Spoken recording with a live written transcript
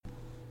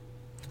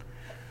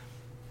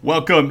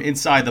Welcome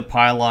inside the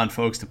Pylon,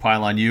 folks, to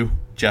Pylon U.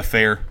 Jeff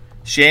Fair,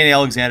 Shane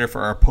Alexander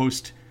for our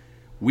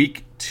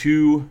post-Week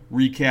 2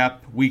 recap,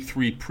 Week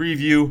 3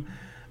 preview.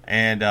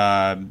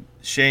 And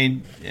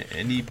Shane,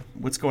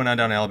 what's going on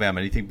down in Alabama?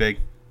 Anything big?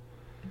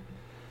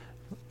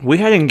 We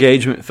had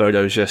engagement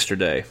photos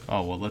yesterday.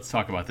 Oh, well, let's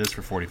talk about this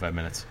for 45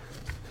 minutes.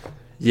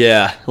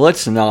 Yeah,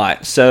 let's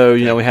not. So,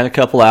 we had a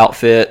couple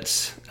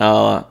outfits,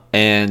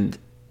 and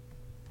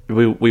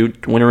we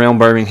went around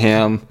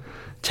Birmingham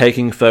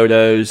taking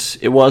photos.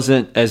 It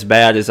wasn't as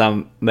bad as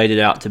I made it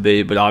out to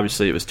be, but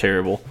obviously it was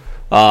terrible.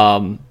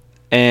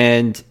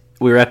 And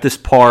we were at this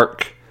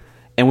park,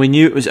 and we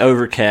knew it was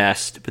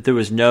overcast, but there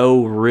was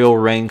no real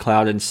rain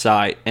cloud in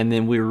sight. And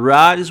then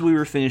right as we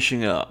were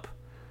finishing up,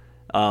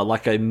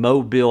 like a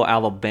Mobile,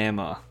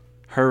 Alabama,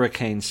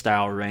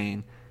 hurricane-style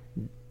rain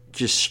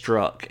just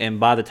struck. And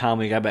by the time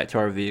we got back to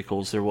our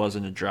vehicles, there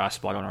wasn't a dry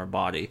spot on our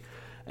body.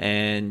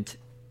 And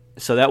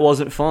so that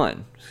wasn't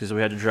fun because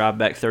we had to drive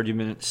back 30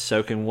 minutes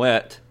soaking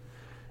wet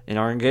in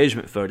our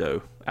engagement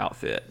photo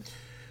outfit.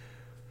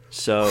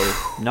 So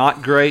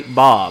not great,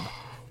 Bob.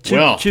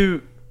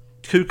 To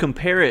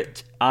compare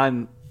it,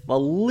 I'm a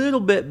little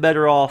bit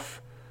better off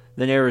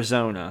than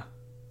Arizona.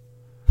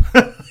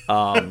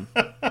 Or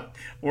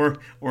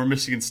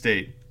Michigan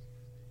State.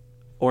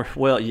 Or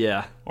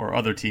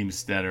other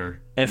teams that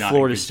are at not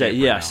Florida State.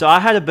 Yeah, so I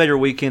had a better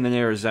weekend than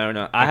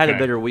Arizona. I had a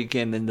better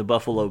weekend than the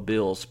Buffalo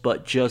Bills,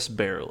 but just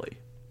barely.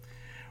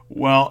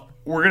 Well,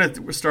 we're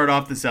gonna start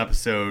off this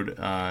episode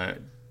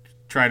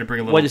trying to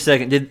bring a little. Wait a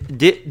second.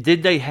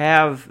 Did they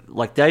have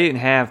they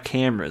didn't have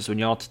cameras when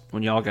y'all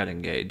got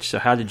engaged? So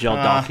how did y'all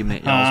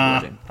document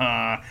y'all's wedding?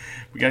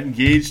 We got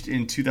engaged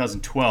in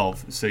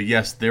 2012. So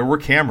yes, there were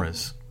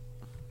cameras.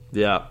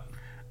 Yeah.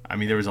 I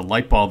mean, there was a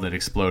light bulb that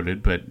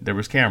exploded, but there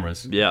was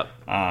cameras. Yeah.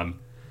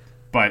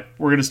 But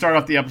we're going to start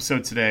off the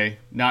episode today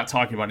not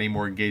talking about any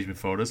more engagement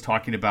photos,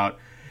 talking about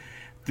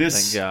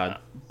this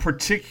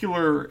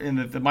particular,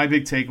 and my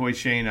big takeaway,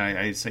 Shane,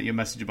 I sent you a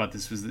message about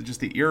this, was just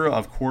the era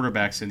of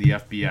quarterbacks in the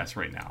FBS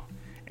right now.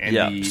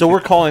 And so we're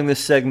calling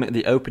this segment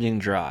the opening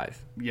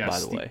drive, by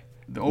the way.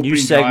 The opening new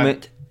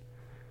segment. Drive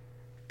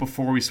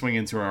before we swing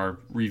into our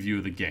review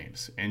of the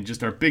games and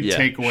just our big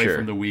takeaway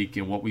from the week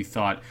and what we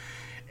thought.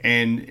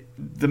 And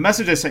the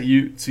message I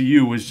sent to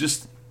you was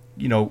just,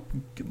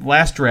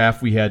 last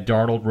draft we had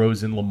Darnold,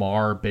 Rosen,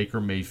 Lamar,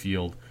 Baker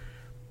Mayfield,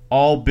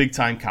 all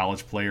big-time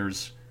college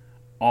players,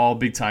 all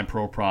big-time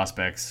pro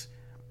prospects,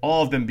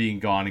 all of them being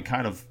gone and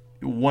kind of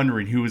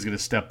wondering who was going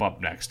to step up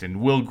next. And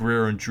Will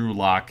Grier and Drew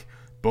Lock,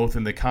 both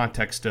in the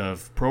context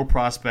of pro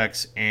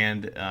prospects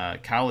and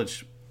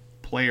college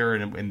player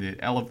and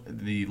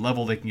the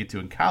level they can get to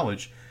in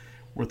college,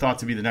 were thought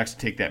to be the next to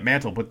take that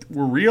mantle. But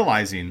we're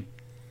realizing...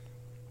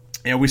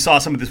 And we saw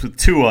some of this with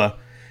Tua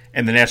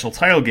in the national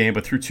title game,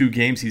 but through 2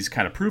 games he's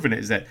kind of proven it,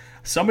 is that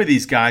some of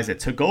these guys that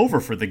took over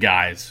for the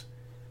guys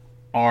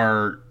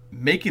are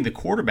making the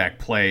quarterback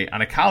play on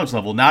a college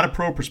level, not a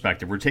pro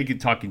perspective. We're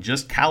talking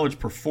just college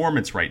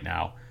performance right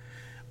now.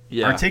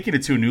 Yeah. Are taking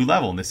it to a new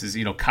level. And this is,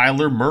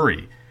 Kyler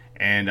Murray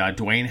and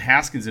Dwayne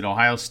Haskins at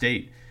Ohio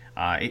State.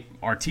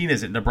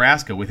 Martinez at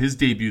Nebraska with his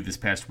debut this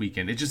past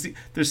weekend.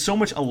 There's so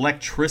much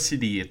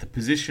electricity at the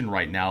position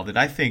right now that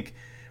I think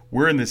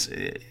we're in this.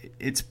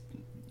 It's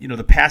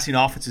the passing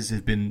offenses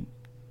have been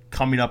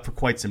coming up for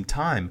quite some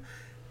time,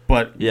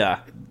 but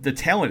the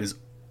talent is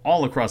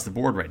all across the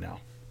board right now.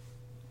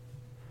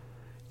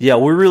 Yeah,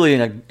 we're really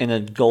in a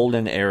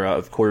golden era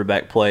of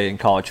quarterback play in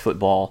college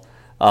football,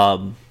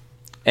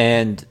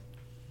 and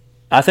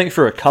I think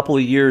for a couple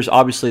of years,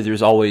 obviously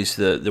there's always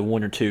the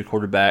 1 or 2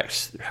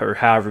 quarterbacks, or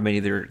however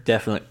many they're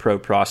definite pro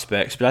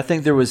prospects, but I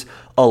think there was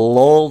a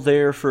lull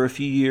there for a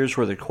few years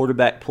where the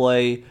quarterback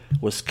play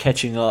was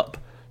catching up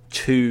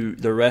to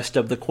the rest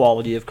of the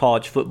quality of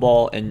college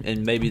football,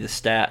 and maybe the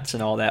stats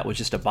and all that was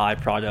just a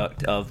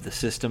byproduct of the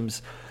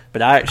systems.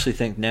 But I actually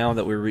think now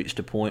that we've reached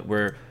a point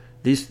where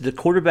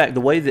the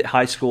way that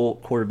high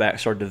school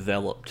quarterbacks are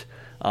developed,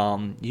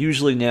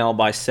 usually now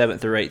by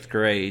 7th or 8th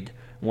grade,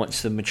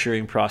 once the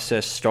maturing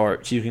process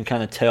starts, you can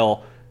kind of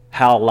tell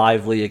how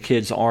lively a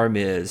kid's arm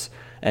is.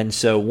 And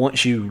so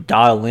once you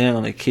dial in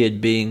on a kid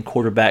being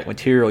quarterback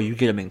material, you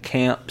get them in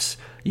camps.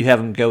 You have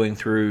them going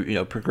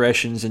through,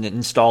 progressions and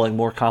installing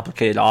more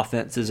complicated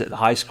offenses at the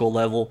high school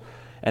level.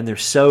 And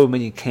there's so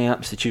many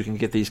camps that you can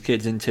get these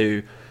kids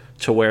into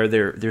to where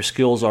their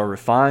skills are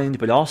refined,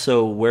 but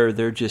also where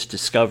they're just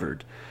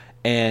discovered.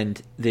 And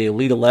the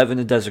Elite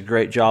 11 does a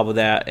great job of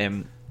that,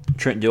 and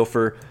Trent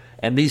Dilfer.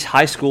 And these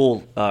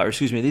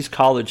these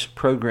college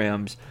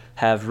programs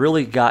have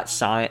really got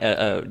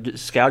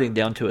scouting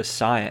down to a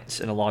science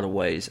in a lot of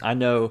ways. I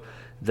know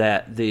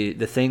that the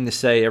thing to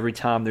say every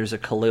time there's a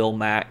Khalil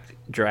Mack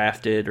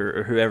drafted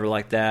or whoever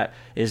like that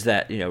is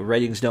that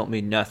ratings don't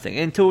mean nothing,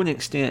 and to an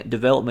extent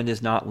development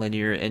is not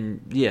linear,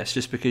 and yes,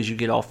 just because you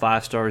get all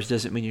 5 stars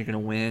doesn't mean you're going to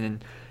win.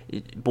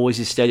 And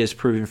Boise State has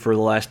proven for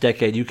the last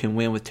decade you can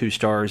win with 2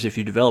 stars if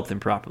you develop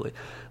them properly.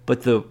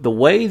 But the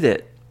way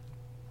that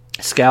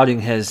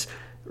scouting has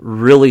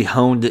really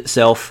honed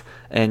itself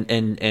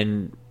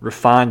and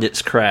refined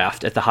its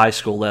craft at the high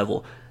school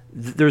level,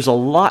 there's a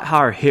lot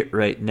higher hit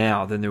rate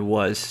now than there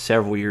was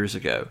several years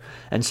ago.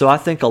 And so I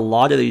think a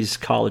lot of these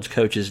college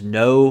coaches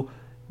know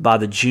by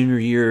the junior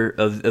year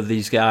of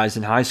these guys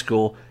in high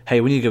school,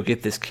 hey, we need to go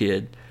get this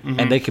kid. Mm-hmm.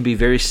 And they can be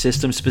very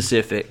system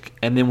specific.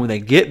 And then when they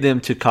get them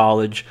to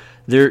college,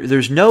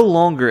 there's no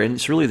longer, and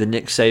it's really the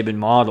Nick Saban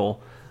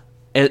model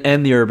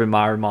and the Urban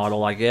Meyer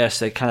model, I guess,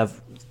 they kind of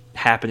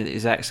happen at the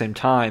exact same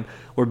time,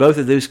 where both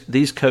of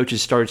these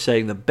coaches started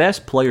saying the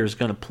best player is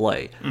going to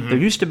play. Mm-hmm. There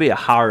used to be a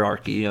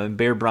hierarchy. In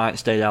Bear Bryant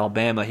State,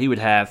 Alabama, he would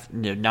have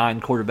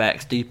 9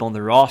 quarterbacks deep on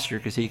the roster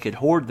because he could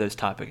hoard those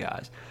type of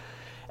guys.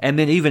 And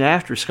then even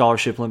after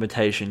scholarship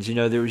limitations,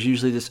 there was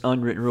usually this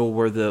unwritten rule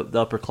where the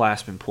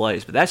upperclassman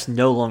plays. But that's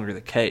no longer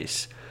the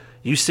case.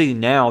 You see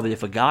now that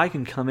if a guy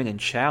can come in and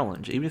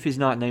challenge, even if he's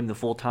not named the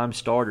full-time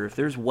starter, if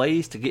there's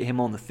ways to get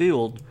him on the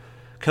field,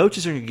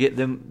 coaches are going to get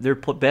them their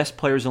best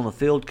players on the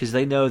field because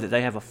they know that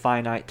they have a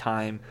finite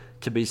time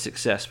to be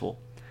successful.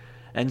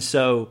 And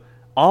so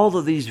all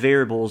of these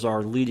variables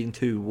are leading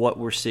to what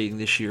we're seeing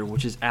this year,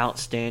 which is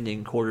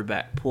outstanding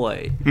quarterback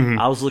play. Mm-hmm.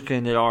 I was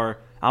looking at our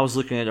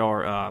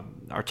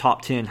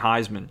top 10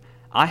 Heisman.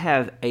 I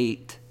have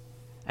 8,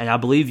 and I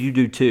believe you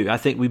do too. I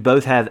think we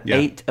both have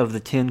 8 of the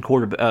 10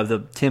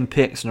 the 10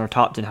 picks in our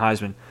top 10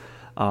 Heisman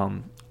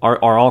are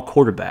all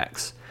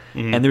quarterbacks.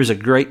 Mm-hmm. And there's a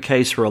great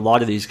case for a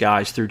lot of these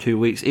guys through 2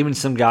 weeks, even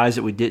some guys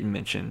that we didn't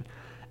mention.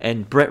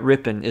 And Brett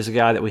Rippon is a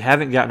guy that we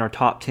haven't gotten our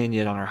top 10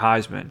 yet on our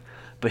Heisman,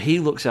 but he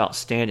looks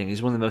outstanding.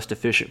 He's one of the most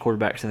efficient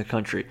quarterbacks in the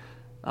country.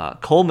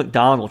 Cole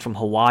McDonald from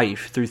Hawaii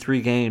through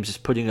 3 games is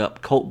putting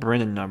up Colt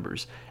Brennan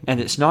numbers.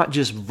 And it's not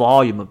just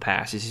volume of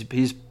passes.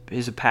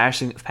 His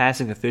passing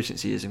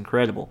efficiency is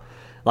incredible.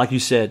 Like you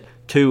said,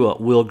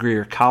 Tua, Will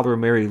Grier, Kyler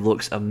Murray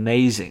looks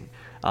amazing.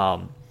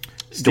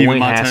 Steven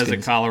Montez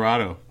at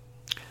Colorado.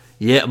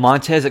 Yeah,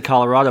 Montez at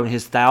Colorado in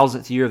his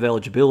 1,000th year of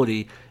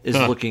eligibility is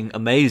looking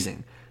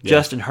amazing. Yeah.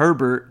 Justin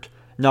Herbert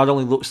not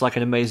only looks like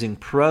an amazing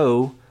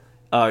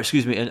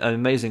an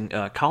amazing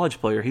college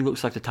player, he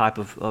looks like the type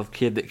of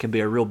kid that can be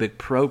a real big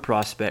pro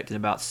prospect in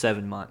about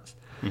 7 months.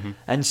 Mm-hmm.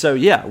 And so,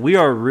 we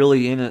are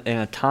really in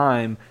a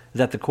time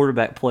that the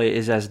quarterback play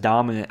is as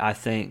dominant, I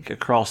think,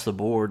 across the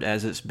board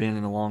as it's been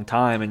in a long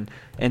time.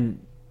 And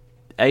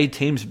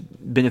teams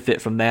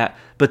benefit from that,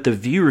 but the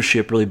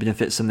viewership really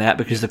benefits from that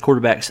because the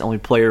quarterback's the only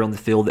player on the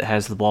field that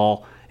has the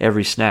ball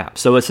every snap.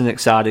 So it's an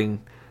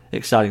exciting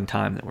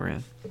time that we're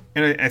in.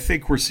 And I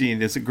think we're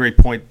seeing, it's a great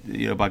point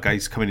about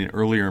guys coming in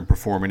earlier and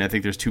performing. I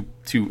think there's two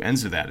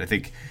ends of that. I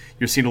think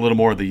you're seeing a little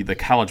more of the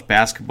college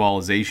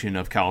basketballization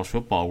of college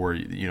football where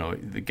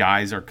the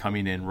guys are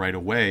coming in right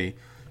away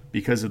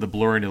because of the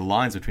blurring of the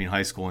lines between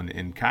high school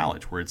and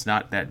college, where it's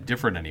not that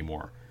different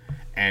anymore.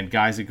 And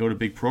guys that go to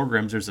big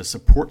programs, there's a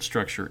support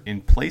structure in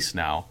place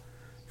now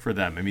for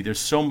them. I mean, there's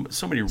so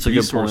many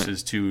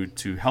resources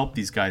to help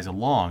these guys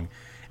along.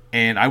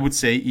 And I would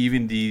say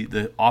even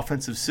the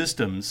offensive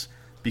systems,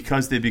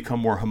 because they become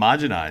more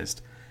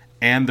homogenized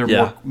and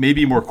they're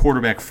maybe more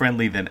quarterback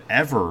friendly than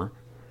ever,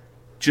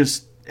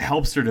 just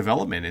helps their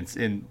development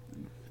and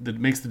that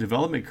makes the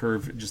development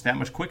curve just that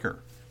much quicker.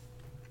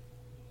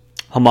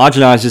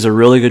 Homogenized is a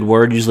really good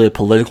word, usually a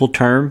political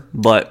term,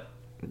 but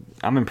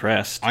I'm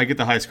impressed. I get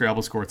the high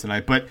Scrabble score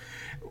tonight. But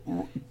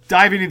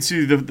diving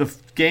into the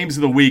games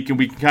of the week, and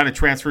we can kind of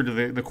transfer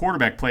to the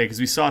quarterback play because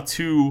we saw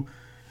two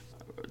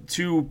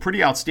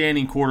pretty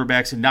outstanding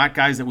quarterbacks and not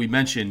guys that we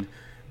mentioned,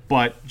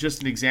 but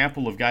just an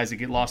example of guys that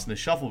get lost in the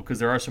shuffle because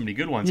there are so many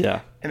good ones.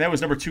 Yeah. And that was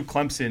number 2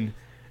 Clemson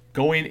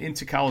going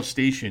into College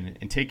Station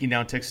and taking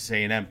down Texas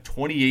A&M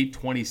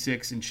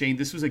 28-26. And Shane,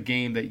 this was a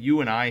game that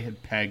you and I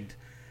had pegged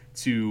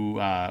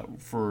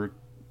for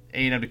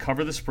A&M to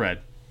cover the spread.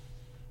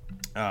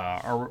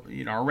 Our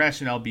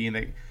rationale being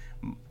that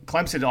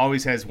Clemson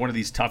always has one of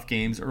these tough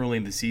games early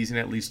in the season,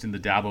 at least in the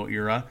Dabo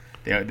era.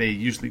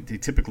 They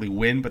typically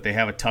win, but they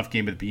have a tough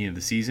game at the beginning of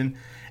the season.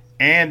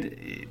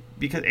 And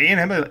because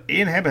A&M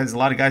has a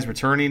lot of guys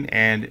returning,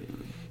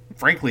 and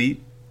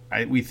frankly,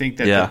 we think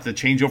that the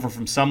changeover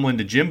from Sumlin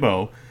to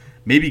Jimbo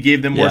maybe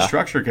gave them more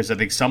structure because I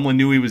think Sumlin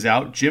knew he was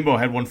out. Jimbo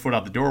had one foot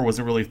out the door,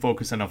 wasn't really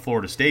focused on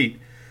Florida State.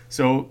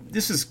 So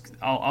this is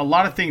a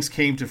lot of things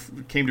came to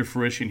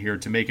fruition here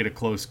to make it a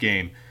close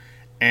game,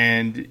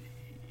 and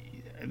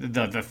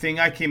the thing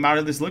I came out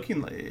of this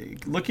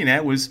looking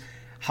at was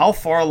how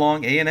far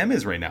along A&M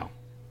is right now.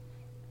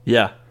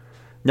 Yeah,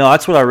 no,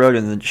 that's what I wrote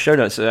in the show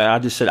notes. I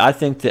just said I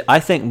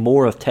think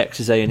more of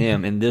Texas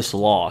A&M in this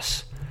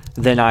loss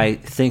than I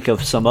think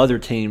of some other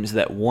teams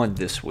that won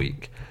this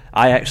week.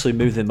 I actually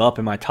moved them up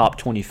in my top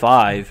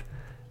 25.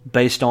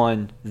 Based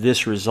on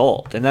this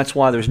result. And that's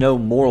why there's no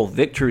moral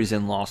victories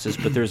in losses,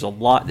 but there's a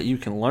lot that you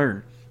can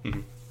learn.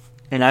 Mm-hmm.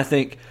 And I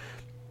think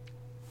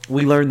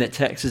we learned that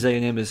Texas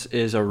A&M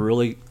is a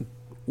really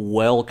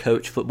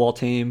well-coached football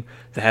team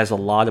that has a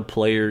lot of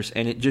players,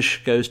 and it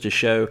just goes to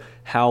show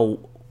how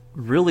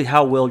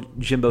well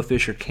Jimbo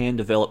Fisher can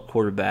develop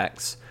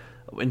quarterbacks,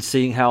 and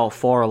seeing how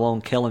far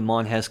along Kellen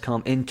Mond has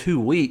come in 2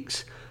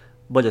 weeks,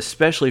 but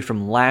especially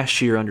from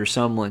last year under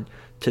Sumlin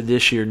to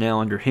this year now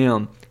under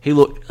him, he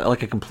looked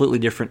like a completely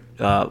different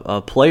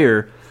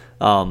player.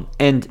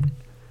 And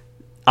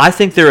I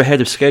think they're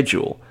ahead of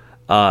schedule.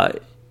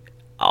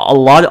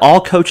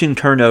 All coaching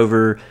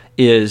turnover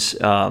is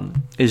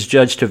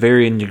judged to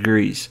varying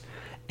degrees.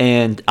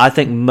 And I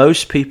think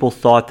most people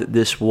thought that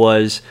this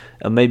was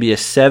maybe a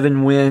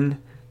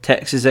 7-win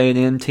Texas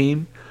A&M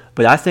team.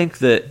 But I think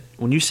that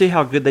when you see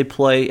how good they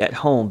play at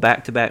home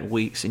back-to-back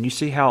weeks, and you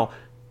see how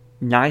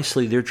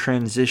nicely they're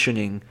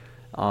transitioning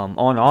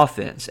on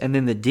offense, and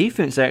then the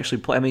defense actually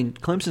play. I mean,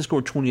 Clemson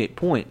scored 28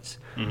 points,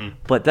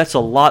 but that's a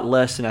lot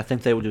less than I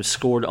think they would have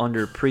scored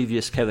under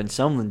previous Kevin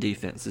Sumlin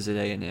defenses at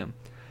A&M.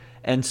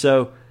 And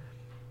so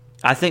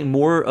I think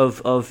more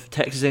of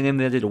Texas A&M than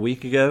they did a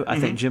week ago. I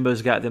think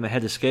Jimbo's got them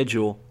ahead of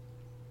schedule.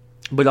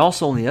 But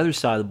also on the other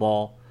side of the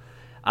ball,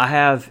 I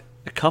have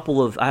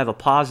a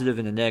positive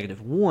and a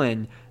negative.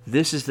 One,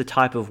 this is the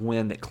type of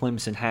win that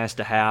Clemson has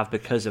to have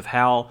because of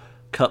how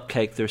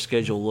cupcake their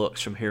schedule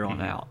looks from here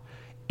on out.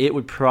 It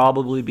would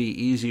probably be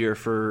easier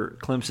for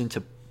Clemson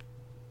to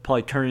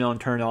probably turn it on,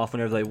 turn it off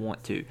whenever they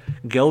want to.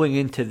 Going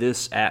into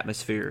this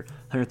atmosphere,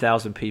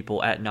 100,000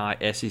 people at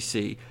night,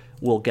 SEC,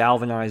 will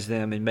galvanize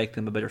them and make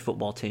them a better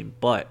football team.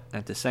 But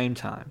at the same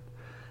time,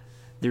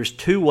 there's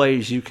two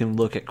ways you can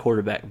look at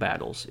quarterback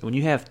battles. When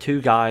you have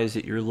two guys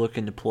that you're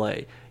looking to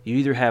play, you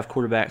either have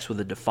quarterbacks with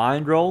a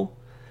defined role,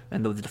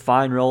 and the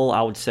defined role,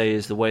 I would say,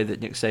 is the way that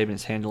Nick Saban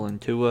is handling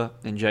Tua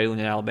and Jalen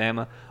in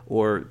Alabama,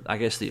 or I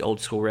guess the old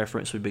school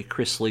reference would be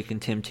Chris Leak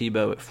and Tim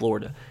Tebow at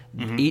Florida.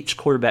 Each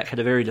quarterback had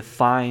a very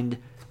defined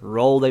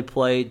role they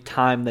played,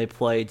 time they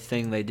played,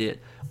 thing they did.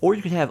 Or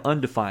you can have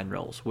undefined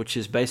roles, which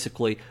is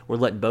basically we're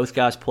letting both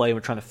guys play and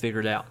we're trying to figure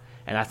it out.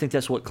 And I think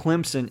that's what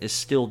Clemson is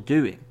still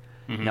doing.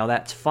 Now,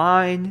 that's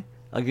fine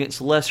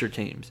against lesser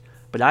teams.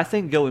 But I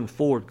think going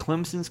forward,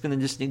 Clemson's going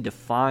to just need to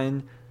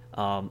find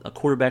a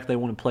quarterback they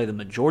want to play the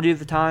majority of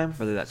the time,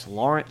 whether that's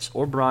Lawrence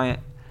or Bryant,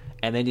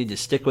 and they need to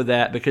stick with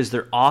that because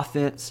their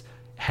offense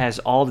has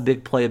all the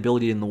big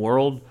playability in the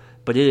world,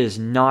 but it is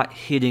not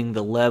hitting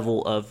the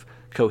level of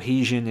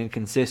cohesion and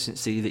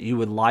consistency that you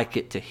would like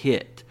it to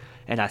hit.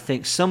 And I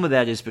think some of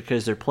that is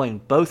because they're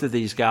playing both of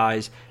these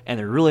guys, and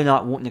they're really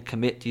not wanting to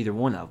commit to either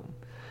one of them.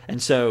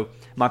 And so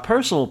my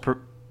personal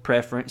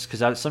preference,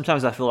 because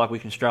sometimes I feel like we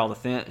can straddle the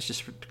fence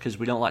just because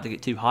we don't like to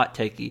get too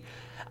hot-takey,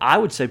 I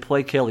would say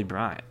play Kelly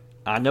Bryant.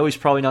 I know he's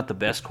probably not the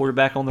best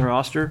quarterback on the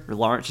roster.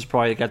 Lawrence has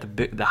probably got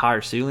the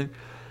higher ceiling,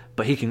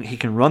 but he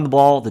can run the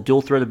ball, the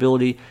dual threat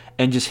ability,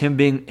 and just him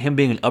being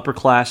an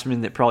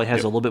upperclassman that probably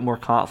has a little bit more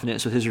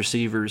confidence with his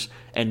receivers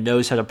and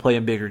knows how to play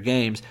in bigger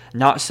games.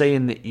 Not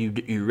saying that you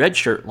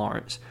redshirt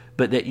Lawrence,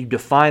 but that you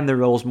define the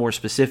roles more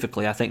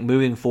specifically. I think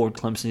moving forward,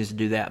 Clemson needs to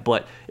do that.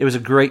 But it was a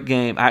great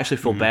game. I actually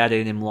feel bad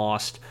A&M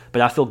lost,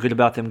 but I feel good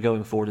about them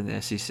going forward in the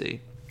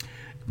SEC.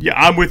 Yeah,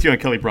 I'm with you on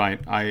Kelly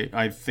Bryant.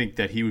 I think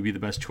that he would be the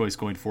best choice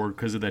going forward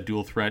because of that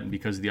dual threat and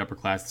because of the upper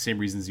class, the same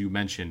reasons you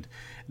mentioned.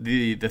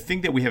 The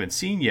thing that we haven't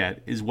seen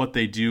yet is what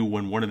they do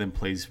when one of them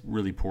plays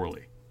really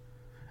poorly.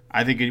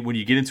 I think when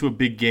you get into a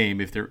big game,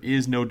 if there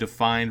is no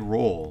defined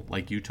role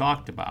like you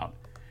talked about,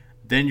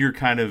 then you're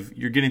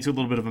getting into a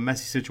little bit of a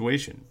messy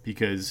situation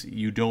because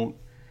you don't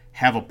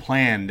have a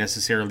plan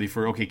necessarily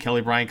for, okay,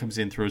 Kelly Bryant comes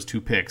in, throws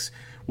 2 picks.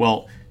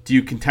 Well, do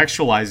you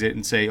contextualize it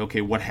and say, okay,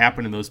 what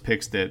happened in those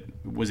picks?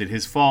 Was it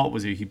his fault?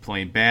 Was he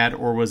playing bad?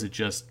 Or was it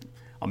just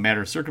a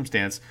matter of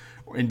circumstance?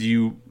 And do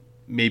you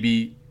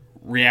maybe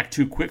react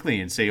too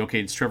quickly and say, okay,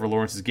 it's Trevor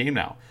Lawrence's game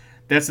now?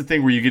 That's the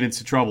thing where you get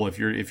into trouble if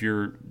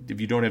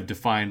you don't have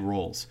defined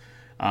roles.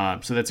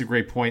 So that's a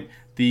great point.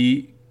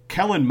 The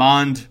Kellen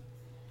Mond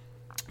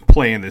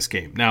play in this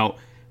game. Now,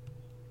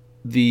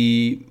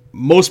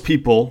 most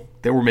people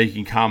that were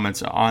making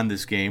comments on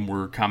this game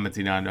were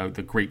commenting on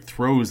the great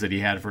throws that he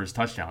had for his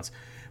touchdowns.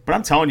 But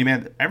I'm telling you,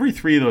 man, every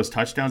 3 of those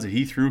touchdowns that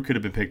he threw could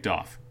have been picked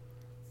off.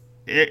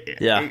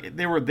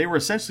 They were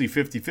essentially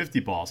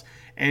 50-50 balls.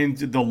 And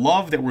the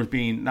love that was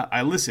being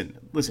 – listen,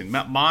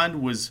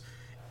 Mond was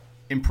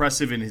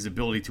impressive in his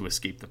ability to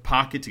escape the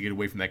pocket, to get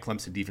away from that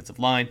Clemson defensive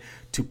line,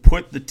 to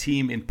put the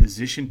team in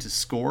position to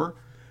score.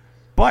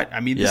 But, I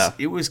mean,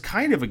 it was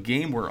kind of a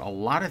game where a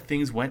lot of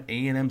things went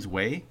A&M's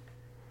way,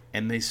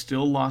 and they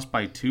still lost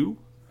by 2.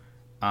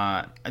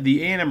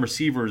 The A&M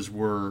receivers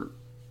were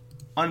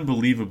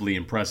unbelievably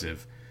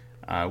impressive.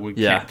 With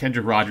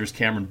Kendrick Rogers,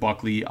 Cameron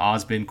Buckley,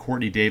 Osborne,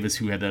 Courtney Davis,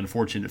 who had the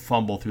unfortunate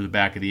fumble through the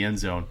back of the end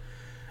zone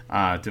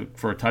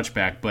for a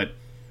touchback. But,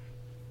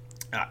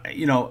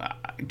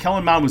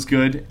 Kellen Mond was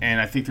good, and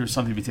I think there's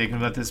something to be taken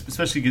about this,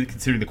 especially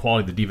considering the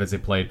quality of the defense they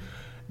played.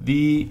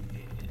 The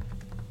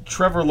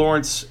Trevor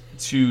Lawrence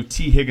to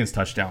T. Higgins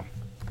touchdown.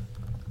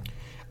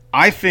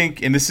 I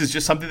think, and this is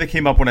just something that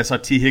came up when I saw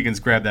T. Higgins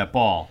grab that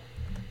ball,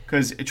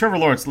 because Trevor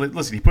Lawrence,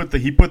 listen, he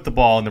put the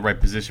ball in the right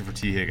position for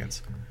T.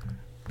 Higgins.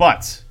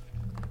 But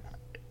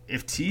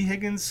if T.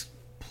 Higgins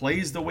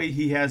plays the way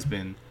he has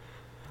been,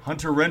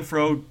 Hunter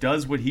Renfrow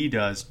does what he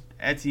does,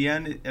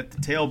 Etienne at the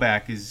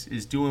tailback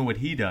is doing what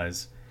he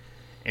does,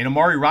 and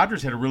Amari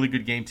Rodgers had a really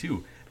good game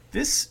too.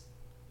 This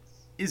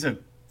is a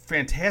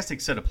fantastic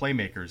set of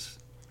playmakers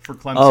for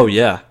Clemson. Oh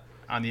yeah.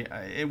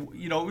 It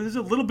was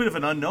a little bit of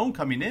an unknown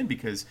coming in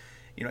because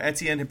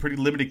Etienne had pretty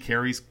limited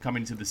carries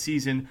coming into the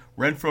season.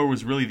 Renfro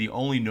was really the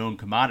only known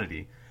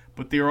commodity,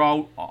 but they were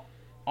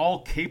all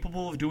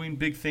capable of doing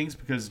big things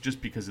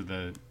because of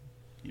the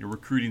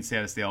recruiting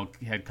status they all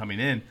had coming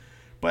in.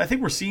 But I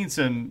think we're seeing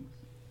some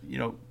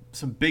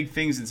big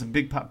things and some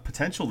big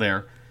potential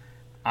there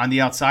on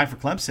the outside for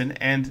Clemson.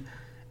 And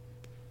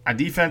on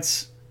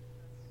defense,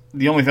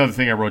 the only other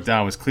thing I wrote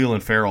down was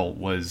Clelin Ferrell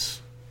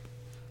was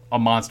a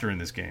monster in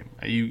this game.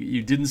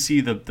 You didn't see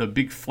the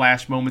big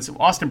flash moments.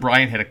 Austin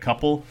Bryant had a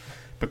couple,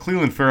 but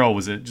Clelin Ferrell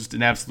was just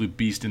an absolute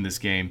beast in this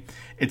game.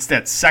 It's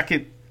that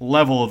second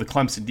level of the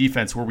Clemson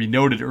defense where we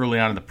noted early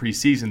on in the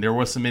preseason there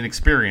was some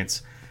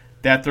inexperience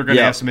that they're going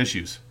to have some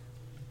issues.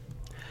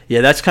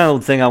 Yeah, that's kind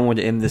of the thing I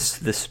wanted to end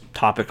this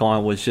topic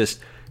on was just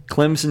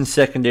Clemson's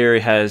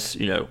secondary has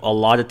a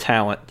lot of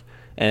talent,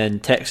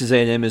 and Texas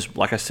A&M is,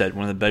 like I said,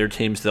 one of the better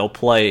teams they'll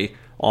play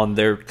on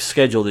their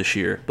schedule this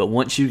year. But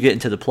once you get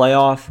into the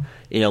playoff,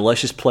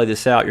 let's just play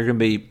this out. You're going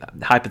to be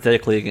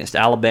hypothetically against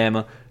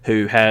Alabama,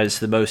 who has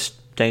the most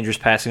dangerous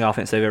passing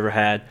offense they've ever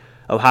had,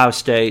 Ohio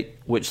State,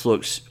 which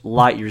looks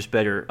light years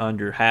better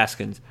under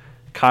Haskins,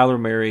 Kyler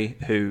Murray,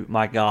 who,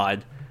 my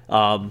God,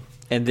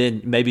 and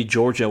then maybe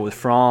Georgia with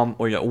Fromm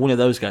or one of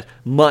those guys,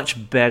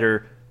 much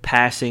better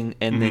passing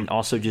and then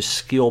also just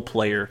skill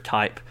player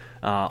type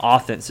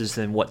offenses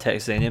than what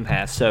Texas A&M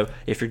has. So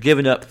if you're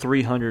giving up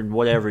 300 and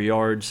whatever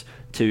yards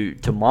to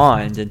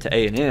Mond and to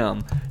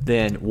A&M,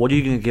 then what are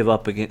you going to give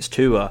up against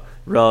Tua,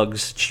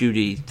 Ruggs,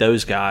 Chudy,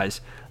 those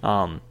guys?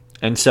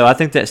 And so I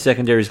think that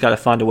secondary's got to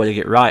find a way to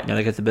get right. Now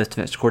they got the best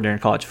defensive coordinator in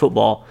college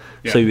football,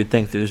 so you would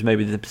think that there's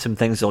maybe some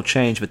things they'll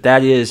change. But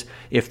that is,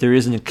 if there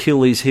is an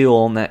Achilles heel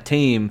on that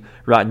team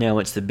right now,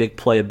 it's the big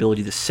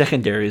playability the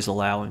secondary is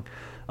allowing.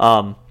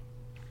 There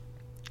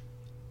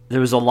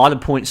was a lot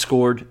of points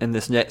scored in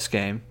this next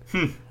game.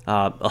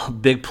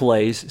 Big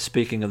plays,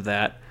 speaking of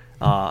that.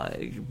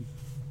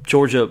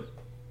 Georgia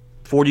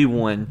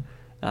 41,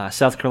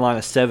 South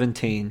Carolina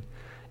 17,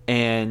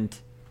 and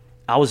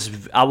I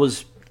don't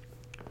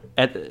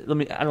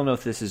know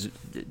if this is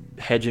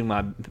hedging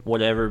my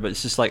whatever, but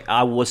it's just like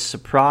I was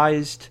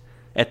surprised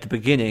at the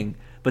beginning,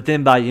 but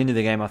then by the end of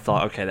the game I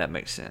thought, okay, that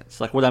makes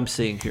sense. Like what I'm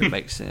seeing here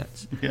makes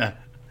sense. Yeah.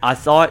 I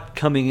thought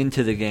coming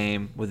into the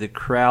game with the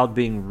crowd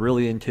being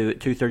really into it,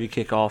 2:30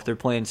 kickoff, they're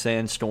playing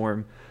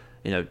Sandstorm,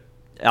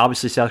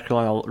 obviously South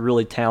Carolina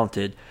really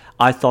talented.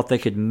 I thought they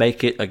could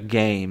make it a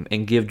game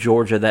and give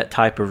Georgia that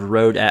type of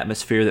road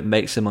atmosphere that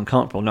makes them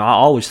uncomfortable. Now, I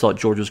always thought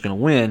Georgia was going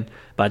to win,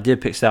 but I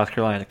did pick South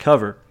Carolina to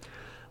cover.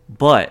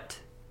 But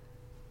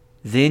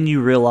then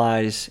you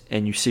realize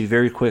and you see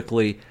very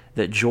quickly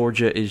that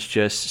Georgia is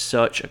just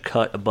such a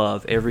cut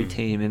above every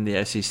team in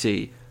the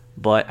SEC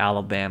but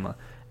Alabama.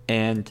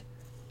 And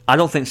I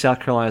don't think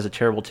South Carolina is a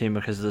terrible team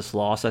because of this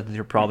loss. I think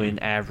they're probably an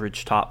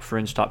average top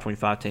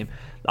 25 team.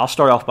 I'll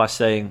start off by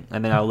saying,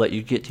 and then I'll let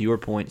you get to your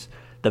points,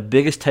 the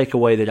biggest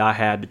takeaway that I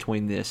had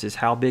between this is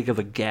how big of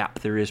a gap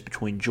there is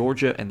between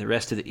Georgia and the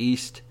rest of the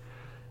East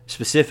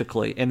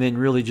specifically, and then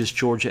really just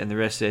Georgia and the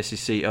rest of the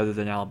SEC other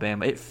than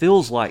Alabama. It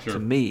feels like, to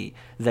me,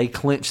 they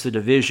clinched the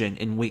division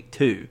in week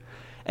 2.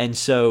 And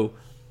so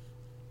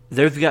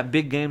they've got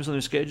big games on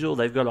their schedule.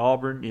 They've got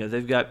Auburn.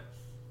 They've got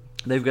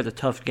a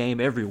tough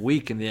game every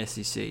week in the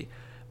SEC.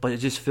 But it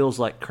just feels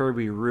like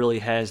Kirby really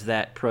has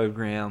that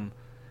program.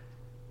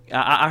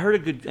 I heard a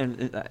good,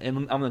 and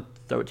I'm going to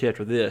throw it to you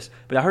after this,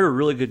 but I heard a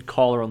really good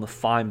caller on the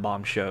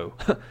Feinbaum show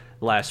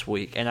last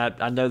week. And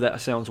I know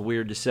that sounds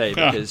weird to say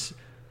because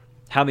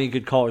how many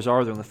good callers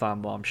are there on the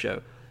Feinbaum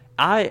show?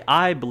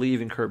 I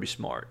believe in Kirby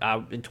Smart.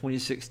 In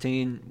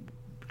 2016,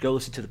 go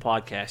listen to the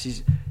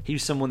podcast.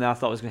 He's someone that I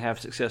thought was going to have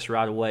success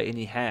right away, and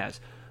he has.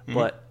 Mm-hmm.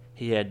 But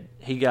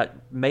he got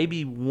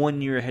maybe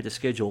 1 year ahead of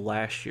schedule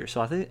last year.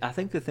 So I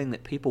think the thing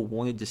that people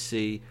wanted to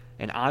see,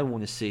 and I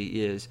want to see,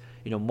 is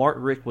Mark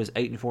Richt was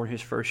 8-4 in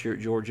his first year at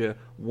Georgia,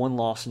 1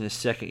 loss in his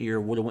second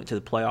year, would have went to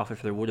the playoff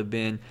if there would have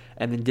been,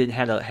 and then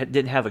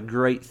didn't have a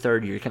great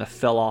third year. He kind of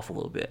fell off a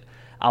little bit.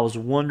 I was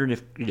wondering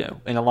if,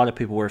 and a lot of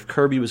people were, if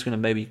Kirby was going to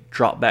maybe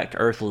drop back to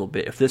earth a little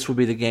bit, if this would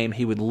be the game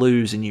he would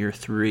lose in year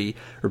 3,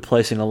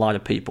 replacing a lot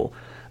of people.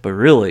 But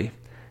really,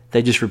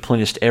 they just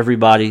replenished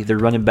everybody. Their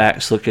running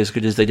backs look as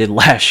good as they did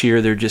last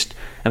year. They've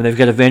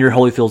got Evander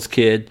Holyfield's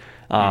kid.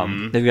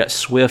 They've got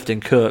Swift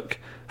and Cook.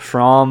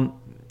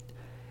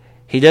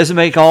 He doesn't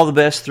make all the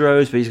best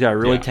throws, but he's got a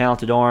really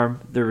talented arm.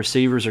 Their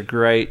receivers are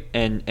great,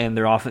 and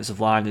their offensive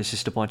line is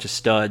just a bunch of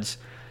studs.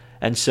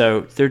 And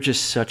so they're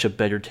just such a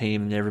better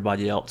team than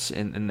everybody else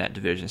in that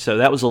division. So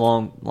that was a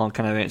long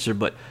kind of answer,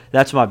 but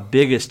that's my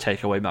biggest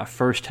takeaway, my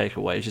first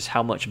takeaway, is just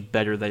how much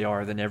better they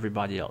are than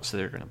everybody else that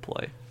they're going to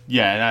play.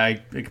 Yeah, and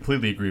I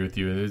completely agree with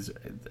you.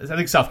 I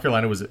think South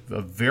Carolina was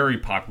a very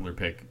popular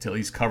pick to at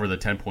least cover the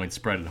 10-point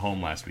spread at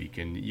home last week,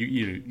 and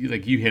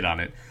you hit on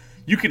it.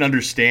 You can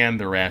understand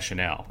the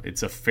rationale.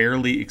 It's a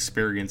fairly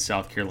experienced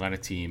South Carolina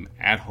team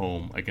at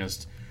home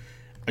against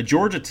a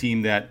Georgia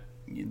team that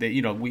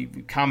we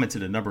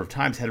commented a number of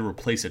times had to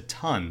replace a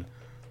ton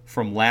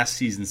from last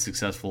season's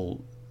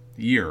successful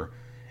year.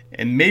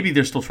 And maybe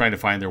they're still trying to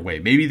find their way.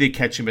 Maybe they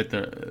catch him at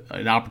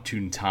an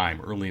opportune time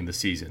early in the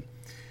season.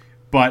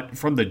 But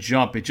from the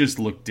jump, it just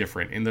looked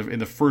different. In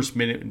the first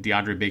minute,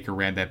 DeAndre Baker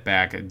ran that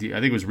back. I think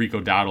it was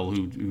Rico Dowdle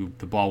who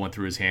the ball went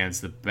through his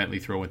hands. The Bentley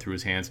throw went through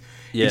his hands.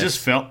 Yes.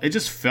 It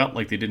just felt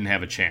like they didn't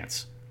have a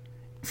chance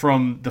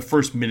from the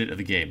first minute of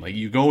the game. Like,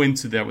 you go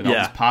into that with all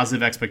this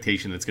positive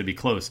expectation that's going to be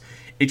close.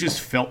 It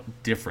just felt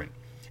different.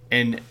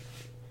 And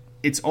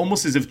it's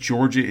almost as if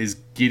Georgia is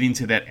getting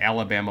to that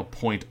Alabama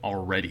point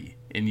already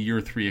in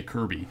year 3 of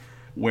Kirby,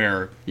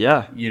 where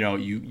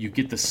you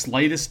get the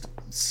slightest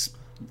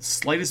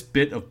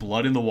bit of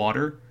blood in the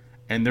water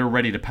and they're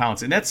ready to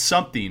pounce. And that's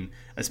something,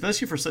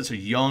 especially for such a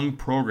young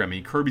program. I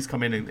mean, Kirby's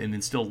come in and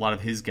instilled a lot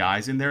of his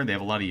guys in there. They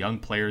have a lot of young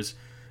players,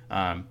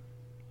 a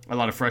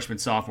lot of freshmen,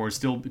 sophomores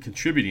still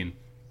contributing.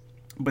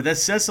 But that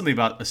says something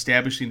about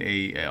establishing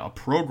a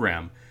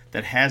program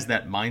that has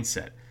that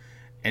mindset.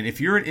 And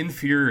if you're an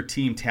inferior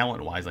team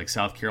talent-wise, like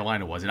South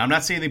Carolina was, and I'm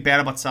not saying anything bad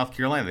about South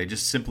Carolina, they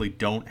just simply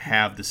don't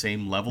have the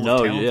same level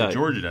of talent that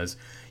Georgia does.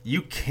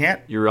 You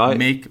can't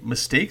make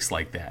mistakes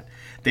like that.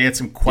 They had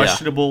some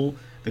questionable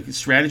the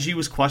strategy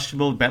was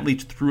questionable. Bentley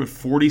threw it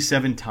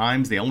 47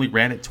 times. They only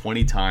ran it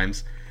 20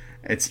 times.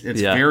 It's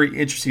very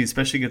interesting,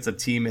 especially against a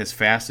team as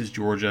fast as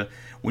Georgia.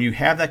 When you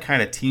have that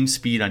kind of team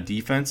speed on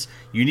defense,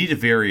 you need to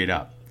vary it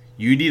up.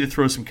 You need to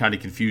throw some kind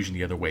of confusion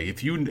the other way.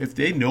 If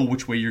they know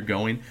which way you're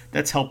going,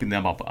 that's helping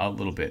them up a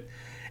little bit.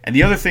 And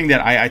the other thing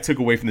that I took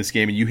away from this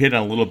game, and you hit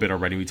on a little bit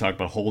already, we talked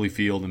about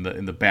Holyfield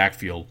in the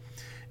backfield,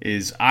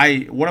 is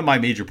one of my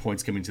major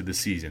points coming to this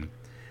season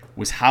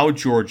was how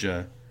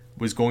Georgia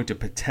was going to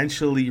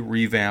potentially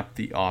revamp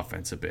the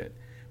offense a bit,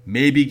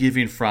 maybe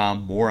giving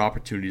Fromm more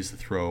opportunities to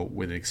throw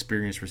with an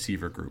experienced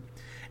receiver group.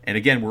 And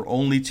again, we're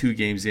only 2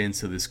 games in,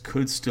 so this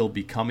could still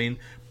be coming.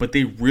 But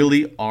they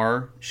really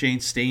are, Shane,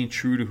 staying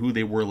true to who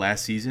they were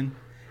last season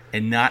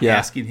and not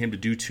asking him to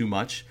do too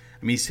much.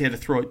 I mean, he had to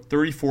throw it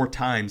 34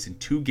 times in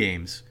 2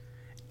 games,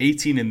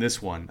 18 in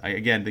this one.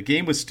 Again, the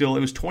game was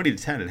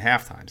 20-10 at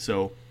halftime,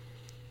 so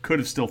could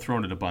have still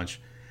thrown it a bunch.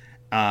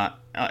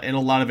 And a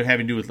lot of it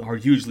having to do with our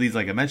huge leads,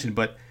 like I mentioned.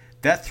 But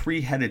that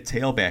 3-headed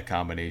tailback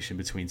combination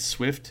between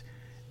Swift,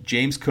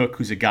 James Cook,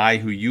 who's a guy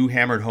who you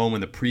hammered home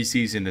in the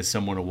preseason as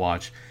someone to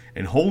watch,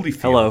 and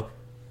Holyfield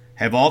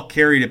have all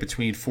carried it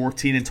between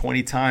 14 and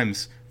 20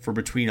 times for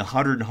between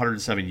 100 and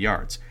 107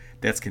 yards.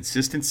 That's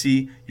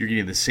consistency. You're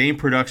getting the same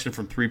production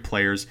from 3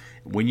 players.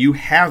 When you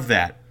have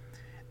that,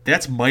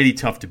 that's mighty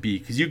tough to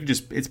beat because you can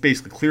it's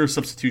basically clear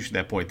substitution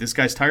at that point. This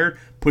guy's tired,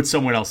 put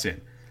someone else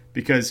in.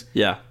 Because,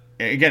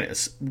 again,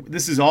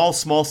 this is all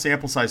small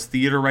sample size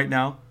theater right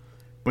now,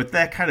 but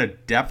that kind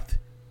of depth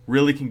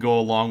really can go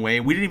a long way.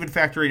 We didn't even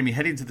factor in,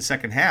 heading into the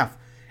second half,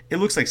 it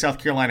looks like South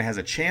Carolina has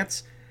a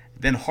chance.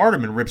 Then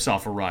Hardeman rips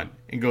off a run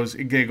and go up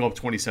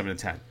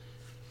 27-10.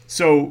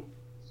 So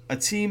a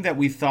team that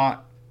we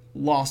thought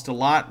lost a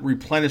lot,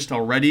 replenished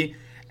already,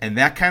 and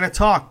that kind of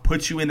talk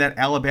puts you in that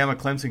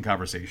Alabama-Clemson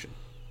conversation.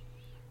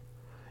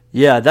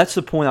 Yeah, that's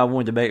the point I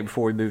wanted to make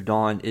before we moved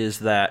on, is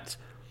that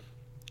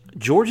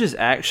Georgia's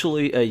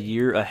actually a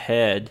year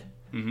ahead,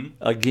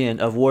 again,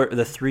 of what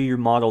the 3-year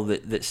model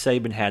that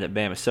Saban had at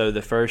Bama. So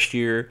the first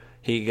year,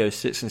 he goes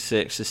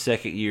 6-6. The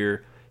second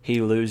year,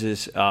 he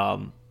loses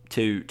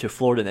to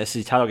Florida in the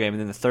SEC title game. And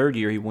then the third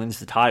year, he wins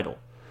the title.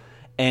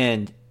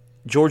 And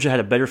Georgia had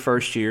a better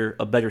first year,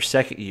 a better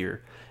second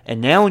year.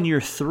 And now in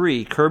year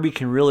 3, Kirby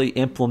can really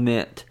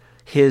implement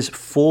his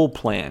full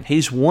plan.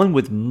 He's won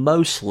with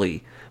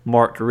mostly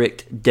Mark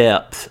Richt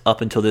depth up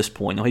until this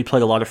point. Now, he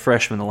played a lot of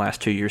freshmen the last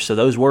 2 years, so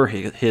those were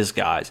his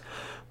guys.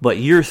 But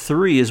year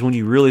 3 is when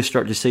you really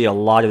start to see a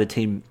lot of the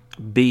team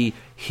be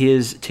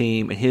his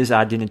team, and his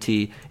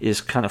identity is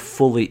kind of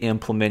fully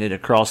implemented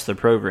across the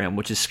program,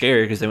 which is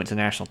scary because they went to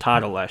the national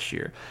title last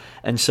year.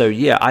 And so,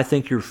 I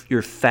think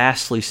you're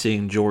fastly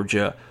seeing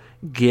Georgia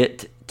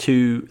get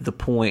to the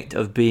point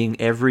of being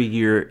every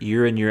year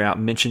in, year out,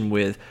 mentioned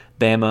with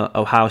Bama,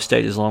 Ohio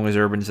State, as long as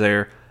Urban's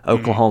there,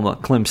 Oklahoma,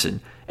 Clemson,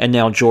 and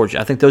now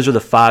Georgia. I think those are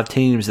the 5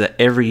 teams that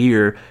every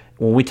year,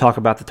 when we talk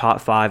about the top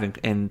 5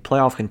 and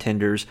playoff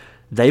contenders,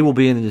 they will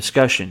be in the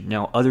discussion.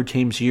 Now, other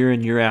teams year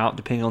in, year out,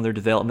 depending on their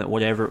development,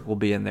 whatever, will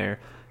be in there.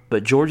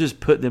 But Georgia's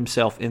put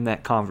themselves in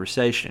that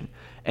conversation.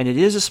 And it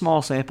is a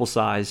small sample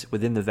size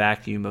within the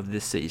vacuum of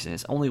this season.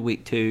 It's only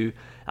week 2.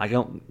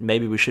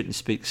 Maybe we shouldn't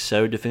speak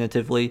so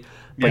definitively,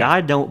 but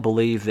I don't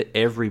believe that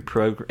every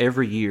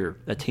year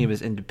a team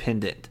is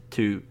independent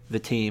to the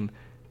team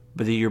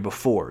but the year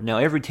before. Now,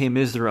 every team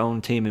is their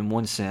own team in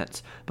one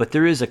sense, but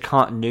there is a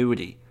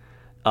continuity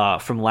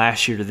from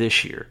last year to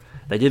this year.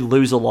 They did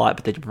lose a lot,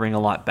 but they did bring a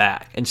lot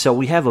back. And so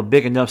we have a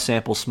big enough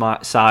sample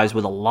size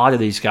with a lot of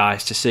these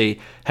guys to see,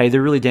 hey,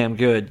 they're really damn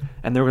good,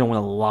 and they're going to win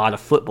a lot of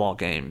football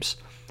games.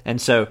 And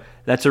so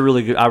that's a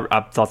really good.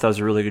 I thought that was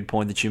a really good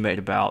point that you made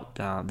about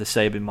the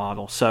Saban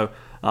model. So,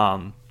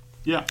 do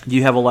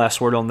you have a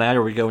last word on that,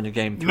 or we go into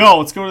game 3? No,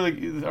 let's go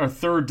to our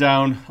third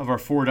down of our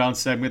 4-down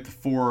segment, the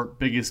 4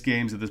 biggest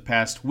games of this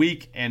past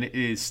week, and it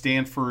is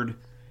Stanford,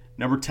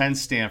 number 10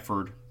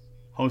 Stanford,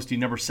 hosting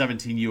number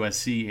 17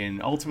 USC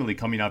and ultimately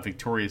coming out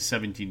victorious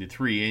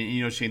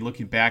 17-3. And Shane,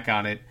 looking back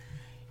on it,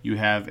 you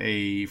have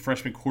a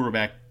freshman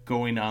quarterback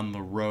going on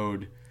the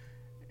road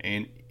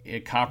and a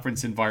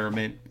conference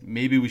environment.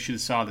 Maybe we should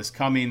have saw this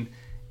coming.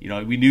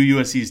 We knew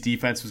USC's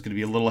defense was going to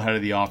be a little ahead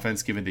of the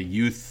offense given the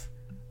youth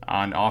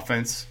on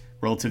offense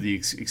relative to the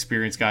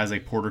experienced guys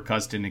like Porter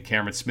Custon and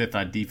Cameron Smith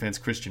on defense,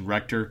 Christian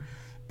Rector.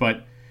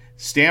 But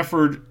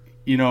Stanford,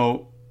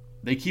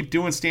 they keep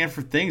doing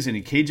Stanford things, and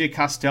KJ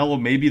Costello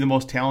may be the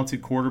most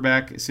talented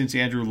quarterback since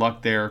Andrew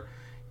Luck there.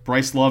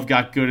 Bryce Love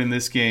got good in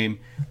this game.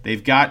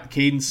 They've got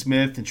Caden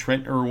Smith and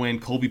Trent Irwin,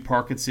 Colby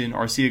Parkinson,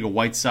 Arcega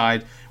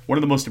Whiteside, one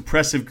of the most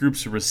impressive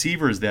groups of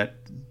receivers that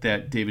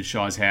David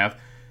Shaw's have.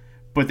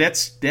 But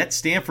that's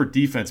Stanford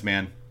defense,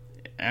 man.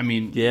 I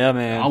mean, yeah,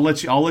 man. I'll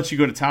let you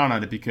go to town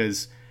on it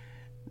because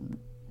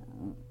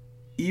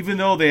even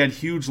though they had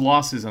huge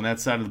losses on that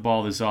side of the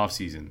ball this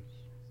offseason,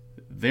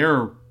 they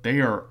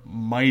are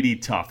mighty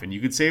tough. And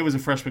you could say it was a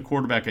freshman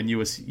quarterback on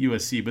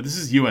USC, but this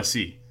is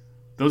USC.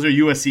 Those are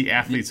USC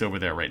athletes over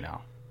there right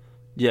now.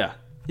 Yeah,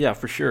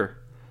 for sure.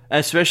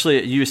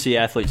 Especially USC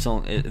athletes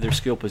on their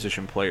skill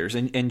position players.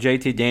 And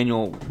JT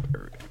Daniel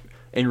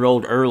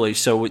enrolled early,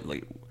 so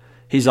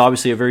he's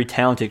obviously a very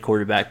talented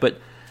quarterback. But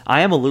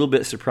I am a little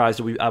bit surprised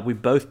that we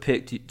both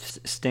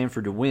picked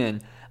Stanford to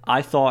win.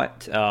 I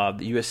thought that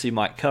USC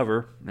might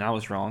cover, and I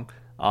was wrong.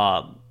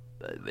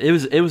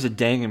 It was a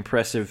dang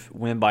impressive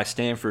win by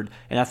Stanford,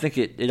 and I think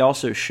it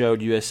also showed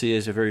USC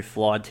is a very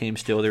flawed team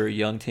still. They're a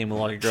young team, a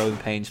lot of growing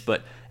pains.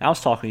 But I was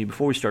talking to you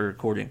before we started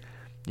recording.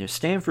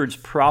 Stanford's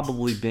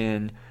probably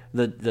been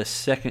the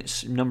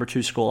second number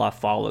 2 school I've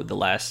followed the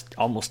last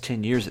almost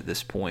 10 years at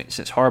this point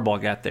since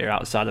Harbaugh got there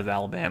outside of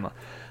Alabama.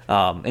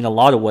 In a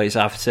lot of ways,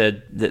 I've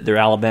said that they're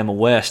Alabama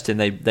West, and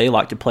they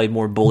like to play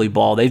more bully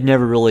ball. They've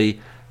never really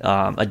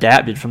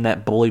adapted from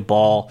that bully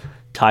ball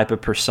type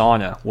of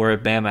persona where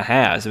Bama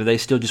has. They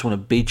still just want to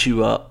beat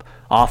you up,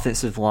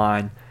 offensive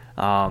line,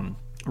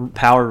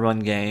 power run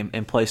game,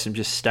 and play some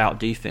just stout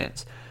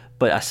defense.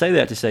 But I say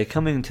that to say,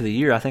 coming into the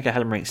year, I think I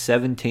had them ranked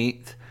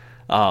 17th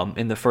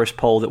in the first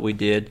poll that we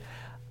did.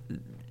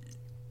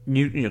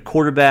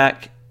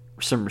 Quarterback,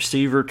 some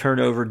receiver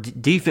turnover,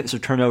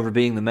 defensive turnover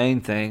being the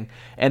main thing,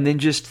 and then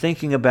just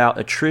thinking about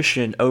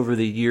attrition over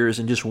the years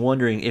and just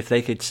wondering if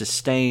they could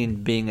sustain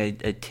being a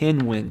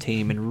 10-win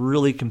team and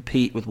really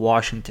compete with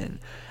Washington.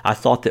 I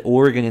thought that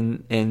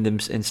Oregon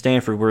and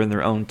Stanford were in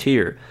their own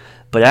tier.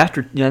 But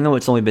after, I know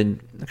it's only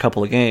been a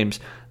couple of games,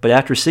 but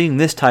after seeing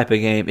this type of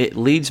game, it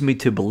leads me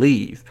to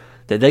believe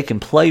that they can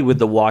play with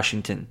the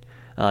Washington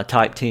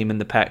type team in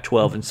the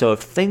Pac-12. And so if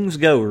things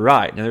go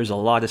right, now there's a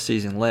lot of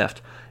season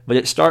left, but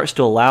it starts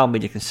to allow me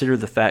to consider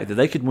the fact that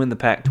they could win the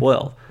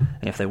Pac-12.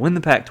 And if they win the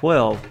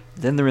Pac-12,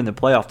 then they're in the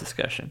playoff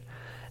discussion.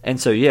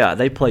 And so, yeah,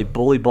 they play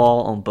bully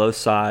ball on both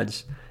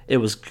sides. It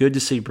was good to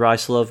see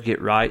Bryce Love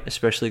get right,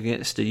 especially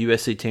against a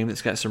USC team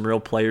that's got some real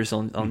players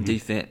on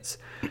defense.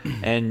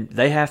 And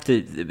they have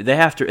to.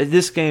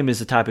 This game is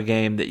the type of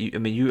game that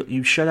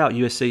you shut out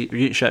USC. Or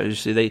you didn't shut out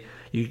USC.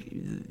 You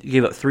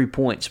gave up 3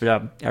 points,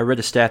 but I read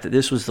a stat that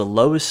this was the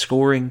lowest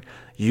scoring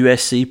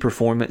USC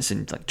performance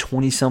in like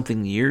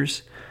 20-something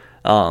years.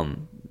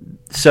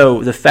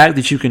 So the fact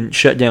that you can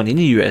shut down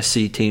any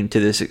USC team to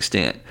this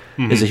extent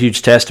is a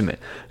huge testament.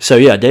 So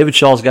yeah, David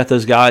Shaw's got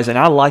those guys, and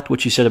I liked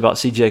what you said about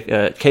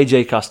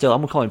KJ Costello.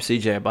 I'm gonna call him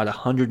CJ about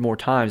 100 more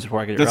times before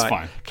I get it right. That's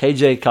fine.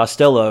 KJ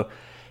Costello,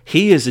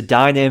 he is a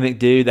dynamic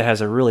dude that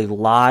has a really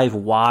live,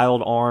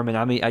 wild arm, and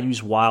I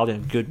use wild in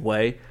a good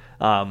way.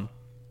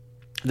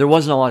 There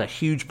wasn't a lot of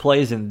huge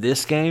plays in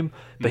this game,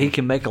 but he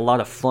can make a lot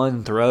of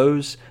fun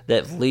throws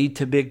that lead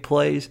to big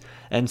plays,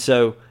 and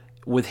so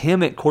with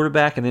him at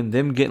quarterback and then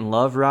them getting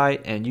Love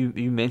right, and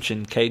you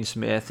mentioned Caden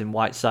Smith and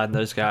Whiteside and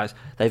those guys,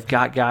 they've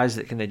got guys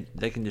that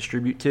they can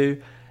distribute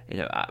to.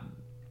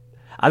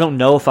 I don't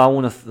know if I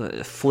want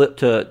to flip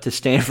to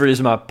Stanford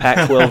as my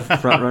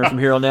Pac-12 front runner from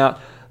here on out,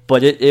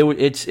 but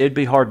it'd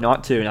be hard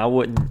not to, and I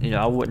wouldn't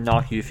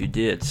knock you if you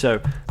did.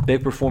 So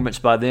big performance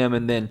by them,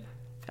 and then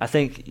I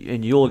think,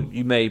 and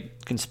you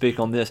can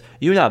speak on this.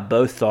 You and I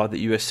both thought that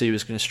USC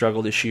was going to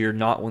struggle this year,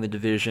 not win the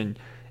division,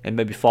 and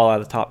maybe fall out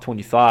of the top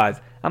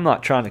 25. I'm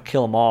not trying to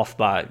kill them off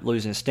by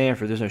losing to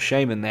Stanford. There's no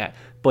shame in that.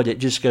 But it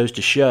just goes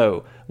to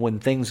show when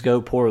things go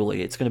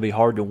poorly, it's going to be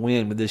hard to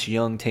win with this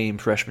young team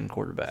freshman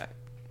quarterback.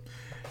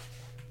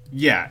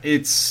 Yeah,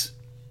 it's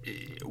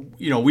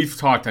we've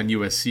talked on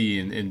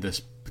USC and this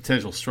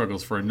potential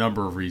struggles for a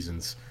number of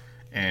reasons.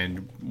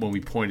 And when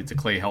we pointed to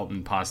Clay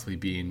Helton possibly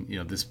being,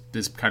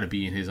 this kind of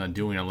being his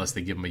undoing unless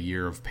they give him a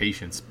year of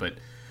patience. But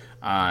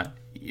my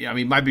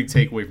big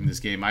takeaway from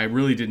this game, I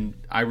really didn't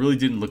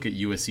look at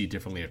USC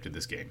differently after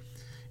this game.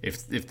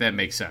 If that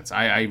makes sense,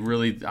 I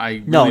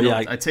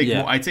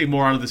take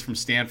more out of this from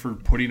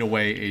Stanford putting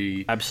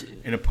away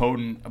an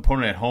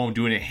opponent at home,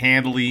 doing it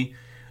handily,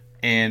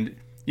 and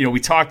we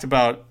talked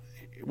about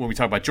when we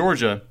talk about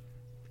Georgia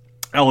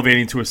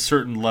elevating to a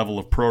certain level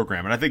of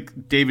program, and I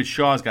think David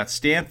Shaw's got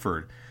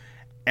Stanford.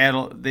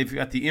 They've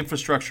got the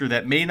infrastructure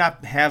that may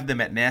not have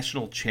them at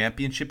national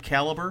championship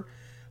caliber,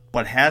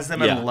 but has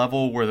them at a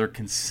level where they're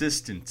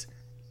consistent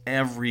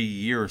every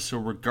year. So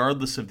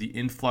regardless of the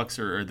influx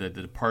or the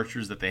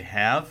departures that they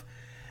have,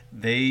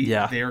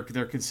 they're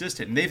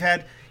consistent. And they've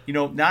had,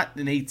 not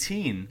in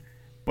 18,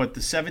 but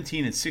the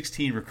 17 and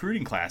 16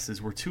 recruiting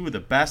classes were two of the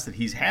best that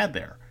he's had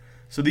there.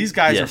 So these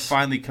guys are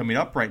finally coming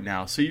up right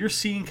now. So you're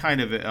seeing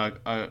kind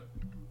of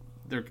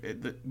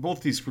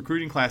both these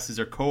recruiting classes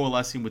are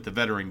coalescing with the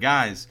veteran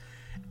guys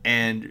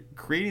and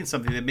creating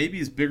something that maybe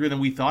is bigger than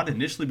we thought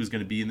initially was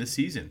going to be in this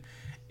season.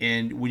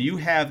 And when you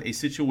have a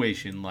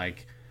situation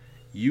like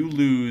you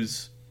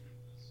lose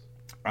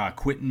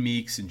Quentin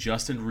Meeks and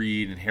Justin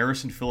Reed and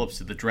Harrison Phillips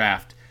to the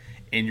draft,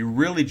 and you're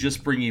really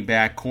just bringing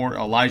back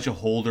Elijah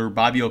Holder,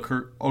 Bobby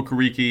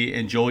Okereke,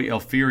 and Joey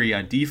Alfieri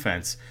on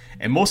defense,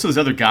 and most of those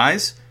other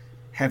guys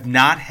have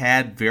not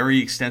had very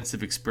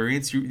extensive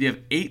experience. You have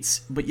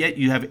 8, but yet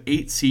you have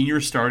 8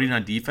 seniors starting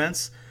on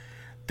defense.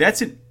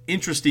 That's an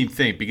interesting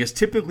thing because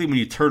typically when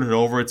you turn it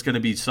over, it's going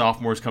to be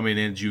sophomores coming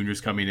in, juniors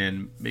coming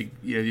in.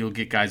 You'll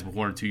get guys with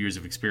 1 or 2 years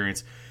of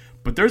experience.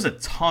 But there's a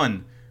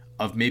ton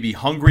of maybe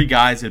hungry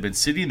guys that have been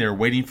sitting there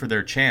waiting for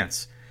their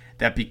chance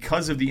that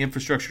because of the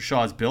infrastructure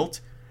Shaw has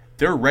built,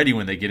 they're ready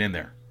when they get in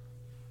there.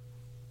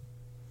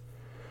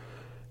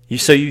 You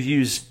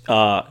say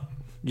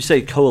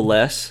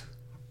coalesce?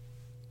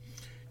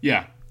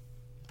 Yeah.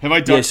 Have I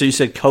done? Yeah. So you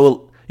said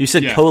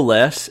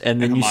coalesce,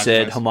 and then you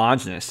said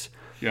homogeneous.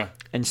 Yeah.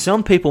 And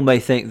some people may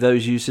think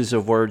those uses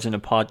of words in a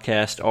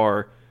podcast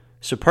are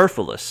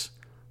superfluous,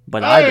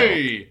 but I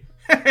don't.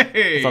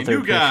 Hey,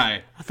 new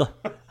guy.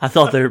 I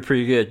thought they were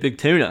pretty good. Big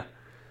tuna.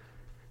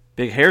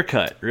 Big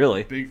haircut,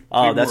 really. Big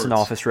that's words. An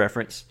Office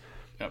reference.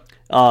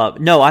 Yep.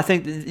 No, I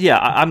think,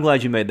 I'm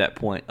glad you made that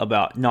point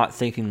about not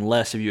thinking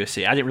less of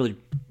USC. I didn't really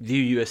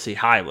view USC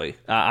highly.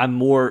 I'm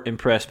more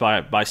impressed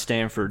by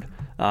Stanford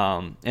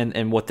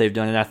and what they've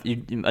done.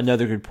 And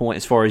another good point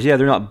as far as, they're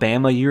not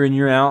Bama year in,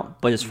 year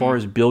out, but as far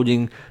as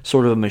building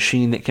sort of a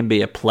machine that can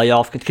be a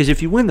playoff, because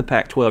if you win the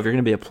Pac-12, you're going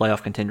to be a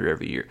playoff contender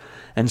every year.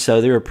 And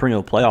so they're a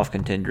perennial playoff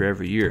contender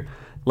every year.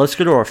 Let's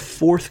go to our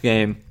fourth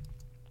game,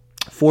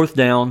 4th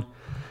down,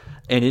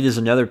 and it is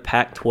another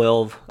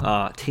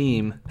Pac-12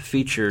 team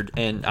featured.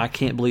 And I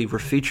can't believe we're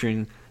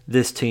featuring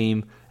this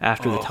team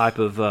after the type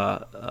of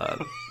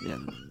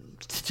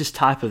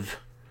type of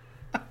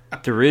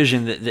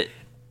derision that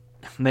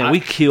we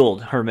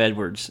killed Herm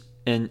Edwards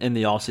in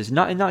the offseason.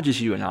 Not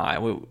just you and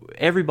I.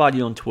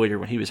 Everybody on Twitter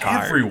when he was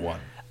hired.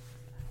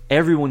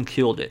 Everyone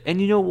killed it.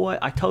 And you know what?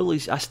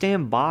 I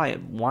stand by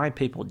why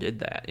people did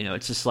that.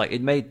 It's just like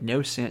it made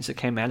no sense. It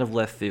came out of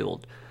left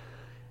field.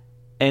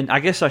 And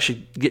I guess I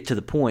should get to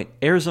the point.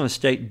 Arizona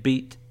State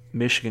beat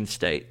Michigan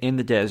State in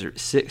the desert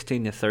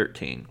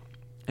 16-13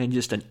 in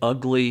just an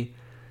ugly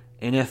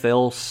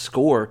NFL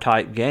score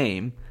type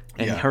game.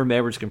 And Herm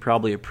Edwards can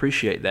probably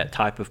appreciate that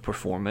type of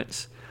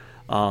performance.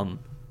 And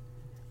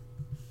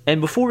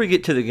before we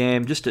get to the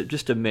game, just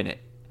a minute.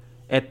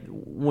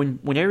 When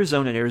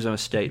Arizona and Arizona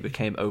State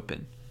became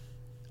open,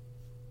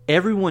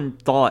 everyone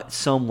thought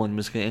someone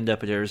was going to end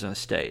up at Arizona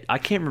State. I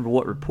can't remember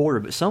what reporter,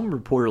 but some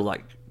reporter,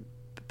 like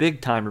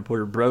big-time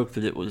reporter, broke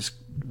that it was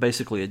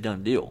basically a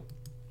done deal.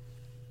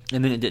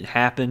 And then it didn't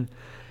happen.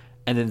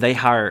 And then they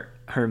hire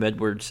Herm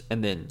Edwards,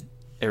 and then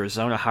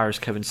Arizona hires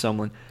Kevin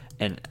Sumlin.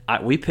 And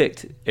we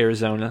picked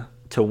Arizona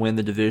to win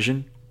the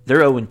division.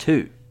 They're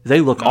 0-2. They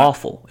look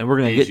awful, and we're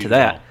going to get to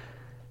that.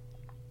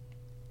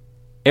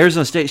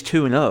 Arizona State's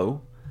 2-0.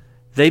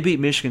 They beat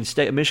Michigan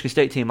State. A Michigan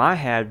State team I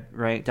had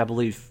ranked, I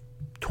believe,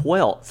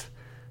 12th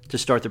to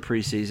start the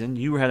preseason.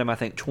 You had them, I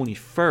think,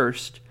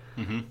 21st.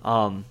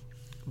 Mm-hmm.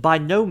 By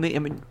no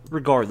means,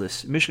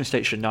 regardless, Michigan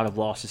State should not have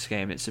lost this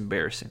game. It's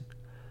embarrassing.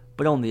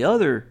 But on the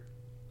other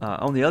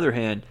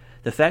hand,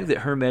 the fact that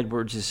Herm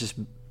Edwards has just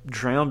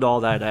drowned all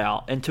that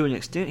out, and to an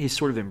extent, he's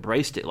sort of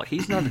embraced it. Like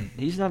he's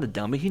not a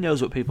dummy. He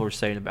knows what people are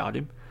saying about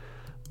him,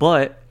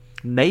 but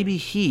maybe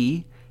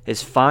he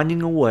is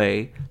finding a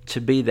way to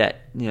be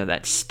that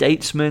that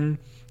statesman,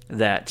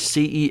 that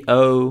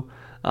CEO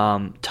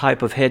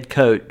type of head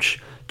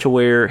coach, to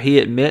where he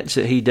admits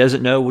that he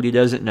doesn't know what he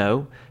doesn't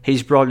know.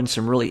 He's brought in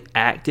some really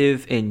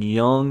active and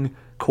young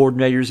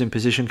coordinators and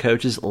position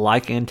coaches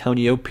like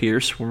Antonio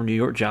Pierce, former New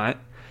York Giant,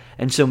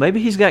 and so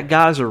maybe he's got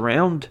guys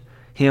around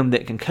him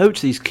that can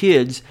coach these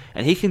kids,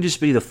 and he can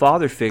just be the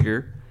father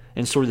figure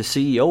and sort of the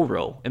CEO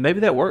role, and maybe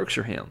that works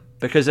for him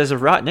because as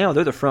of right now,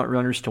 they're the front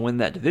runners to win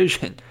that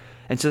division.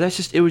 And so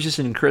it was just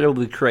an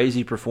incredibly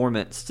crazy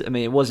performance. I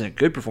mean, it wasn't a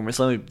good performance.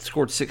 They only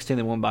scored 16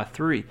 and won by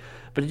 3.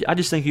 But I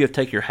just think you have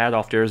to take your hat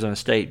off to Arizona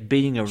State,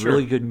 beating a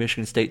really good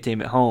Michigan State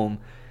team at home,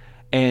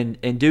 and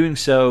doing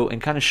so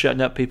and kind of shutting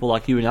up people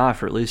like you and I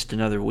for at least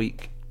another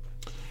week.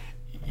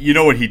 You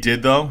know what he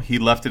did, though? He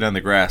left it on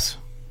the grass.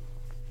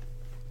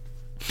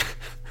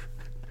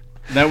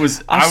 I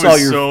was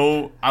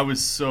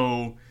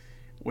so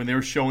when they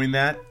were showing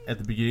that at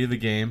the beginning of the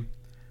game,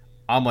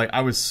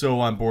 I was so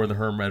on board the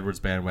Herm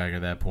Edwards bandwagon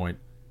at that point.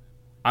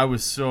 I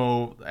was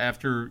so,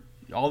 after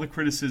all the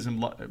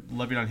criticism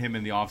levied on him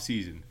in the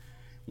offseason,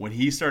 when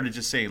he started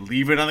just saying,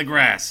 leave it on the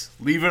grass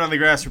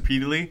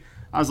repeatedly,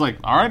 I was like,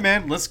 all right,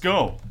 man, let's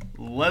go.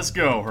 Let's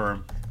go,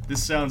 Herm.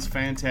 This sounds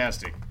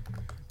fantastic.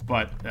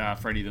 But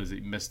Freddie, those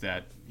that missed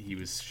that, he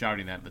was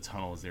shouting that in the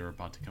tunnel as they were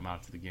about to come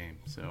out to the game.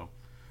 So,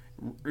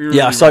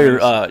 yeah, I saw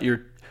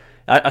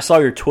I saw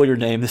your Twitter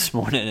name this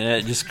morning,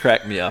 and it just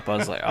cracked me up. I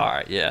was like, all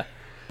right, yeah.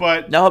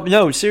 But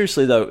no,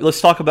 seriously though, let's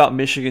talk about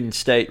Michigan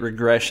State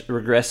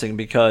regressing,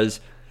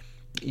 because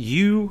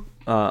you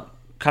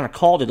kind of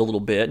called it a little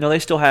bit. No, they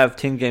still have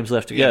 10 games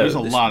left to go. There's a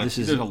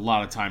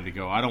lot of time to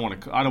go. I don't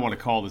want to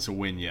call this a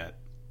win yet.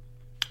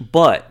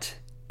 But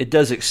it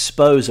does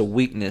expose a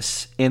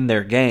weakness in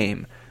their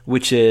game,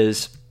 which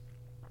is,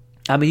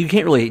 I mean, you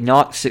can't really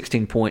knock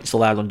 16 points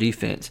allowed on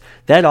defense.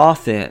 That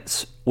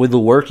offense, with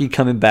Lewerke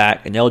coming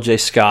back and L.J.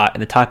 Scott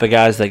and the type of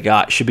guys they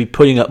got, should be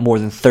putting up more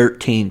than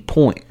 13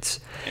 points.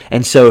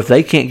 And so if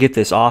they can't get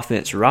this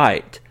offense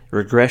right,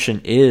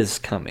 regression is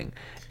coming.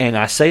 And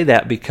I say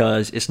that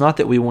because it's not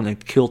that we want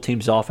to kill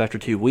teams off after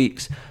 2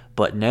 weeks,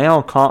 but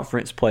now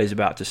conference play is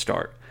about to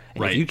start.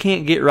 And if you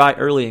can't get right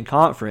early in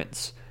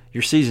conference,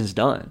 your season's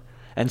done.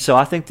 And so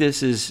I think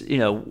this is,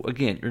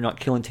 again, you're not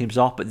killing teams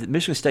off, but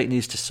Michigan State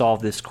needs to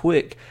solve this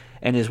quick.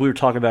 And as we were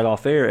talking about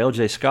off air,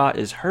 L.J. Scott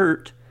is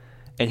hurt,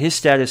 and his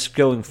status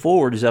going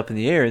forward is up in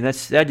the air, and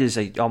that is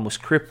a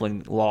almost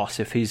crippling loss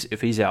if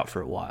he's out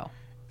for a while.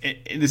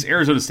 And this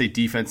Arizona State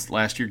defense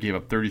last year gave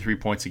up 33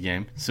 points a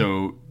game.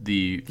 So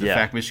the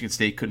fact Michigan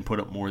State couldn't put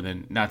up more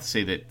than, not to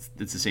say that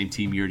it's the same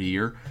team year to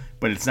year,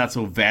 but it's not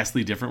so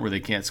vastly different where they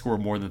can't score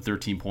more than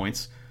 13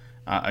 points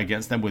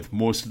against them with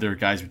most of their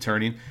guys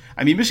returning.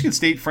 I mean, Michigan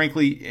State,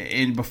 frankly,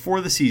 and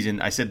before the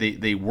season, I said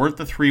they weren't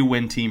the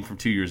 3-win team from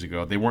 2 years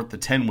ago. They weren't the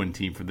 10-win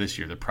team from this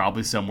year. They're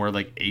probably somewhere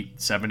like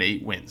 7 to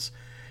 8 wins.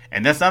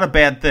 And that's not a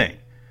bad thing.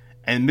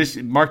 And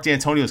Mark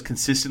D'Antonio's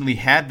consistently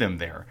had them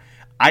there.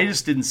 I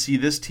just didn't see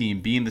this team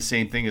being the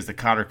same thing as the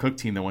Connor Cook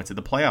team that went to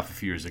the playoff a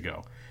few years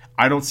ago.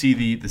 I don't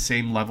see the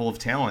same level of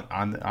talent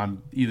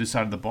on either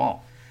side of the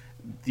ball.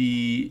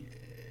 The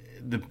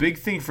big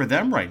thing for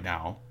them right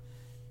now,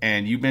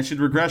 and you mentioned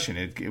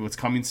regression, what's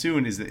coming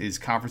soon is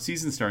conference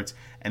season starts,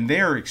 and they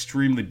are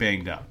extremely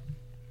banged up.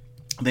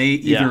 They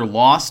either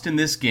lost in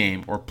this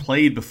game or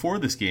played before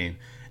this game.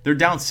 They're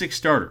down 6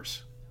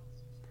 starters.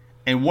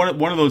 And one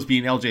of those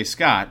being L.J.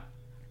 Scott,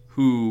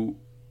 who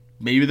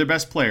may be their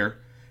best player.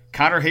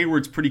 Connor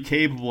Hayward's pretty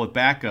capable at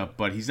backup,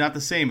 but he's not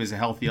the same as a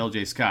healthy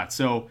L.J. Scott.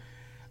 So,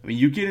 I mean,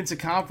 you get into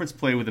conference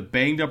play with a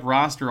banged-up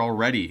roster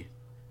already,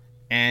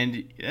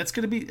 and that's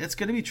gonna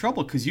be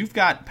trouble because you've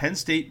got Penn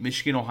State,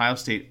 Michigan, Ohio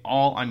State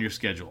all on your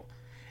schedule.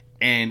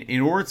 And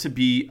in order to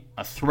be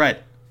a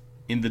threat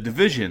in the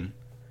division,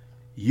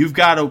 you've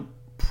got to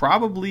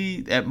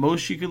probably, at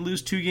most, you could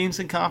lose 2 games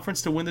in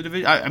conference to win the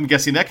division. I'm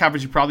guessing that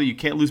conference you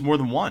can't lose more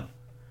than 1.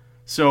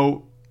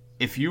 So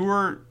if you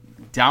were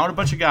down a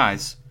bunch of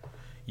guys,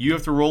 you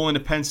have to roll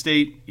into Penn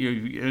State.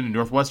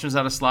 Northwestern's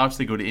out of slouch.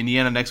 They go to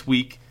Indiana next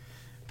week.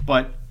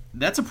 But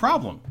that's a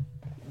problem.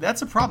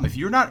 That's a problem. If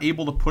you're not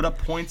able to put up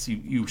points,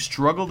 you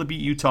struggle to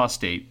beat Utah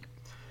State,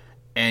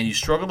 and you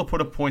struggle to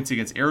put up points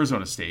against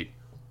Arizona State,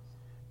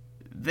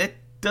 that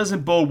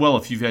doesn't bode well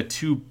if you've had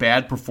 2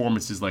 bad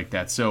performances like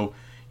that. So,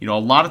 a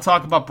lot of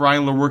talk about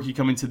Brian Lewerke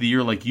coming to the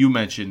year, like you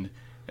mentioned,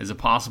 as a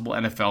possible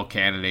NFL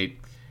candidate.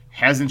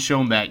 Hasn't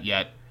shown that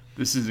yet.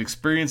 This is an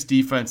experienced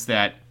defense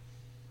that,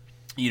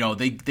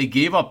 they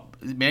gave up.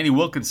 Manny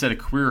Wilkins set a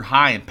career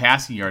high in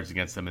passing yards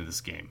against them in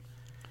this game.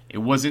 It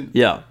wasn't.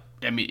 Yeah.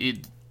 I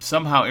mean,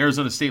 somehow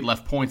Arizona State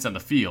left points on the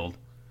field,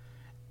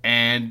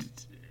 and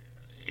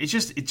it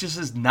just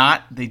is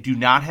not. They do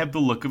not have the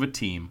look of a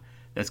team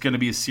that's going to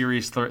be a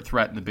serious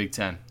threat in the Big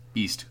Ten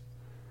East.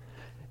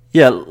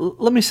 Yeah,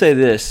 let me say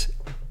this: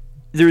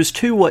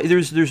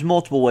 there's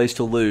multiple ways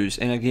to lose,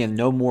 and again,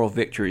 no moral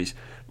victories.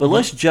 But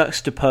let's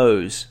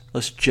juxtapose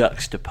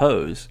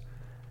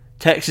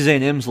Texas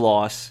A&M's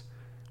loss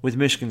with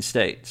Michigan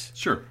State's.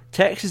 Sure.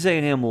 Texas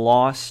A&M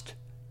lost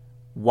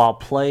while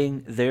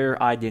playing their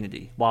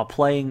identity, while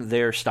playing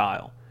their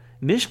style.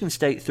 Michigan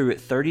State threw it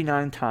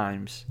 39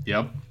 times.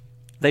 Yep.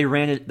 They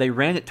ran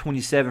it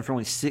 27 for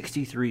only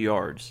 63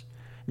 yards.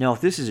 Now, if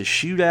this is a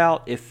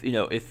shootout,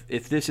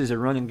 if this is a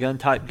run and gun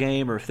type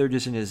game, or if they're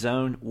just in a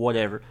zone,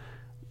 whatever,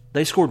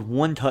 they scored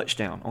 1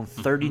 touchdown on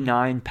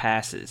 39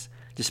 passes,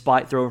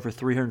 despite throwing for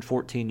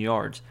 314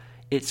 yards.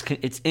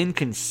 It's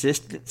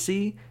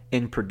inconsistency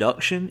in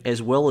production as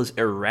well as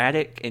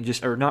erratic and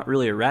not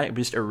really erratic, but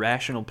just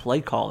irrational play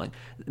calling.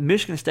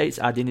 Michigan State's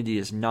identity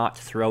is not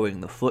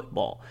throwing the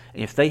football.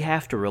 And if they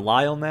have to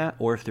rely on that,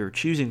 or if they're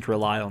choosing to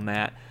rely on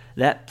that,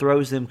 that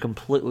throws them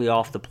completely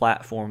off the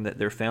platform that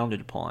they're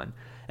founded upon.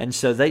 And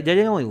so they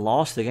didn't only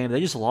lost the game,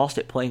 they just lost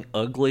it playing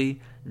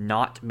ugly,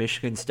 not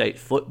Michigan State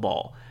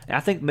football. And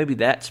I think maybe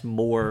that's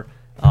more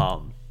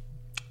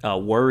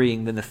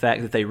worrying than the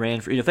fact that they ran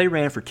for. If they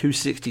ran for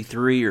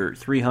 263 or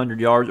 300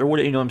 yards or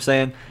what, what I'm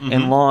saying,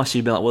 and lost,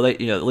 you'd be like, well, they,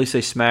 at least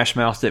they smash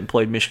mouthed it and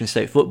played Michigan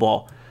State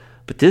football.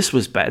 But this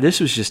was bad.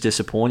 This was just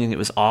disappointing. It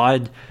was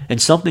odd,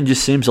 and something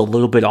just seems a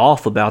little bit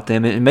off about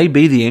them. It may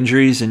be the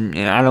injuries, and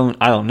I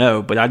don't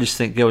know. But I just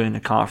think going into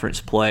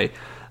conference play,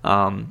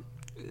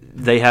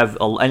 they have,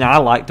 and I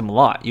liked them a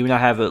lot. You and I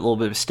have a little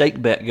bit of a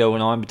stake bet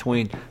going on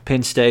between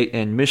Penn State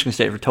and Michigan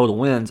State for total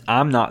wins.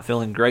 I'm not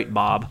feeling great,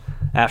 Bob,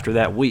 after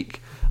that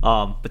week.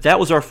 But that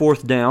was our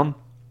fourth down.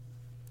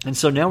 And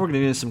so now we're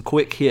going to get some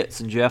quick hits.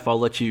 And, Jeff, I'll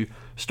let you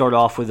start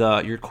off with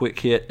your quick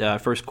hit,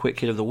 first quick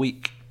hit of the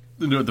week.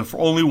 The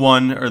only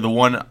one, or the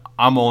one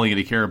I'm only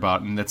going to care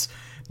about, and that's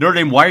Notre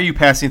Dame. Why are you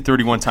passing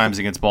 31 times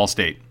against Ball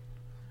State?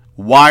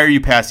 Why are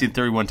you passing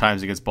 31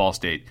 times against Ball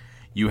State?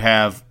 You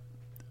have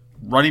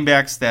running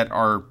backs that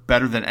are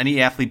better than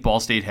any athlete Ball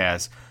State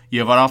has. You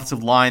have an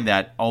offensive line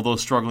that, although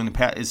struggling in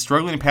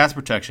pass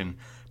protection,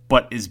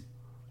 but is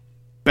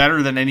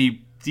better than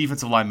any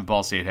defensive lineman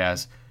Ball State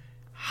has.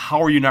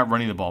 How are you not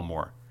running the ball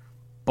more?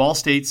 Ball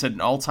State set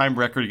an all-time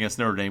record against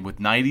Notre Dame with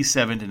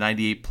 97 to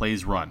 98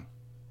 plays run.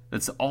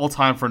 That's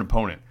all-time for an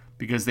opponent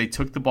because they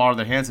took the ball out of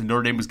their hands and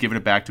Notre Dame was giving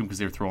it back to them because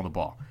they were throwing the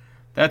ball.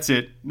 That's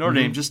it. Notre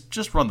Dame,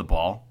 just run the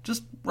ball.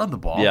 Just run the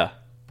ball. Yeah.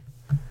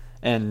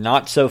 And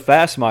not so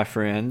fast, my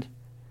friend.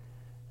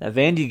 That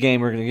Vandy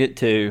game we're going to get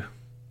to.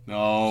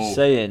 No. Just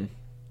saying.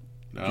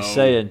 No. Just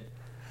saying.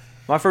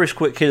 My first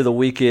quick hit of the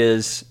week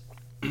is,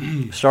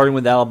 starting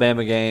with the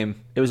Alabama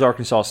game, it was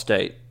Arkansas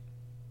State.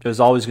 It was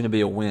always going to be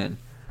a win.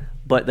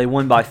 But they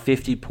won by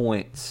 50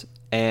 points.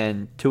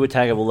 And Tua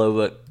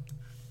Tagovailoa,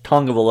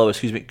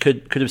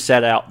 could have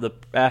sat out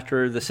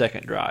after the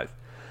second drive.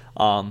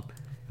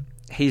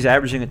 He's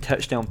averaging a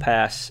touchdown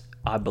pass,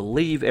 I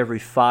believe, every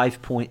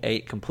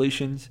 5.8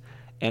 completions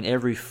and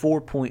every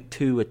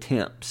 4.2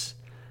 attempts.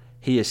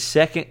 He is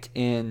second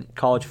in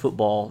college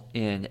football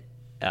in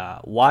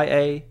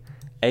YA,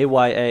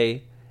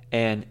 AYA,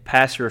 and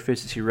passer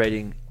efficiency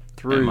rating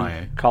through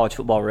MIA. College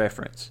Football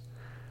Reference.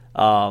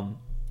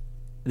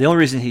 The only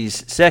reason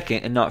he's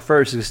second and not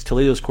first is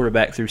Toledo's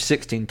quarterback threw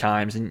 16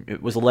 times and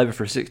it was 11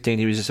 for 16.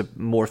 He was just a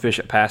more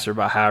efficient passer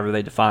by however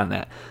they define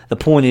that. The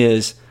point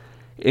is,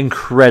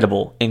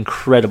 incredible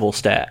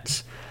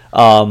stats.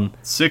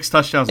 6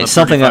 touchdowns on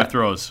 35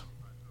 throws.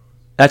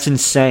 That's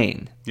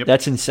insane. Yep.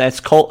 That's insane.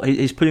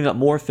 He's putting up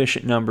more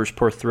efficient numbers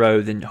per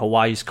throw than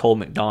Hawaii's Cole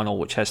McDonald,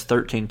 which has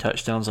 13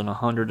 touchdowns on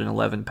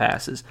 111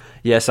 passes.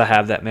 Yes, I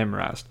have that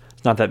memorized.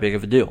 It's not that big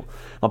of a deal.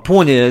 My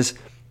point is,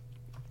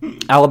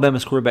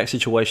 Alabama's quarterback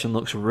situation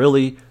looks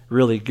really,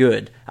 really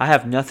good. I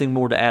have nothing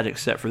more to add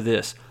except for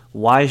this.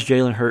 Why is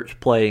Jalen Hurts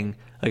playing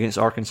against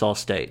Arkansas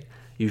State?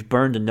 You've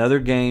burned another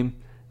game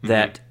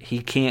that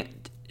he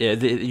can't.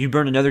 You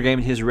burned another game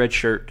in his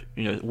redshirt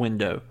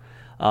window.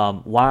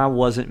 Why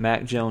wasn't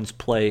Mac Jones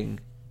playing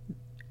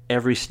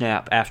every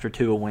snap after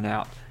Tua went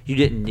out? You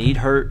didn't need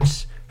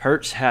Hurts.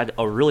 Hurts had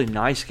a really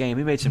nice game.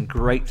 He made some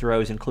great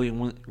throws,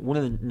 including one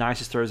of the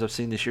nicest throws I've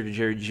seen this year to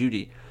Jerry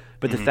Jeudy.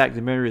 But the fact of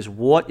the matter is,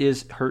 what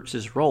is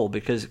Hurts' role?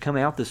 Because it came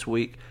out this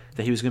week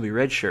that he was going to be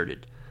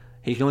redshirted.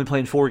 He can only play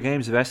in 4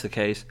 games if that's the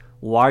case.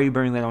 Why are you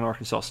burning that on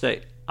Arkansas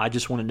State? I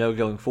just want to know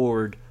going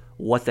forward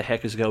what the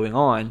heck is going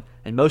on.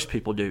 And most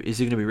people do. Is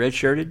he going to be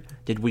redshirted?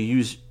 Did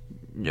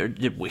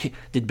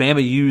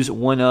Bama use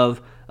one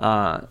of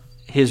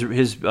his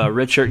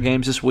redshirt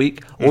games this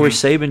week? Or is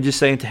Saban just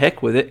saying to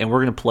heck with it and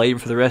we're going to play him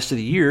for the rest of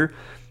the year?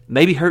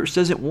 Maybe Hurts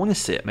doesn't want to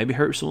sit. Maybe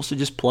Hurts wants to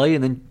just play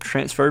and then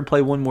transfer and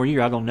play one more year.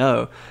 I don't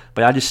know.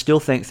 But I just still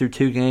think through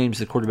 2 games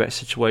the quarterback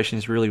situation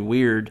is really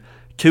weird.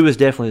 2 is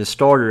definitely the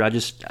starter.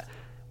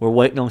 We're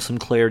waiting on some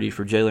clarity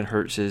for Jalen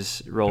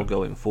Hurts' role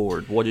going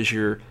forward. What is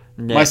your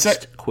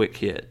next quick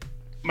hit?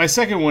 My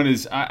second one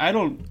is I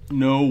don't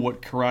know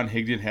what Karan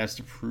Higdon has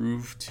to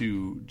prove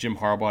to Jim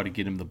Harbaugh to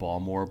get him the ball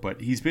more,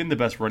 but he's been the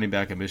best running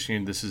back in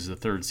Michigan. This is the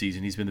 3rd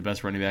season. He's been the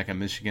best running back in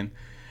Michigan.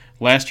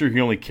 Last year, he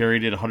only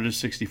carried it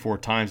 164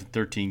 times in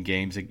 13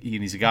 games. And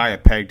he's a guy I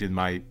pegged in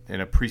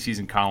a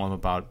preseason column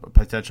about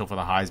potential for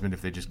the Heisman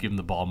if they just give him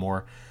the ball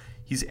more.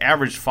 He's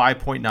averaged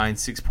 5.9,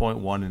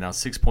 6.1, and now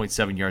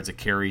 6.7 yards a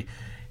carry.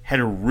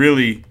 Had a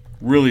really,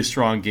 really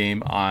strong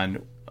game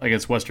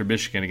against Western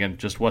Michigan. Again,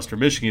 just Western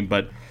Michigan.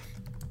 But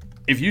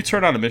if you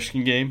turn on a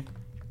Michigan game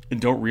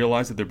and don't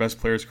realize that their best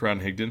player is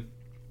Karan Higdon,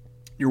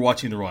 you're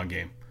watching the wrong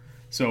game.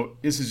 So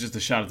this is just a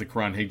shot at the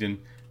Karan Higdon,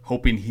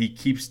 hoping he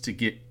keeps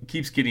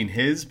getting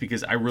his,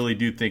 because I really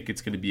do think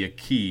it's going to be a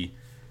key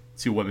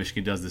to what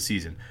Michigan does this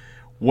season.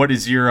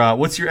 What's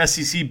your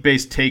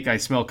SEC-based take I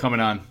smell coming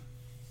on?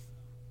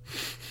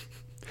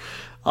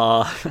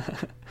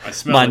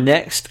 My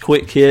next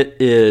quick hit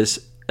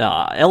is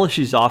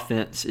LSU's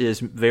offense is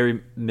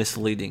very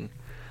misleading.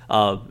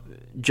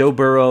 Joe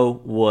Burrow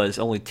was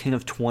only 10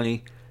 of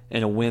 20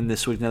 in a win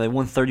this week. Now they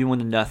won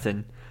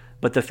 31-0.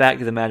 But the fact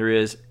of the matter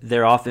is,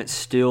 their offense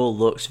still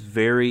looks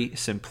very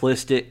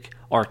simplistic,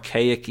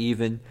 archaic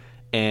even.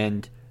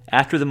 And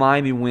after the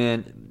Miami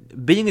win,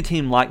 beating a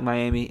team like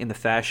Miami in the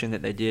fashion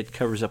that they did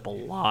covers up a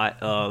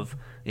lot of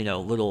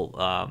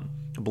little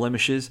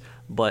blemishes.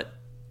 But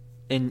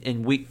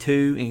in week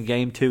 2, in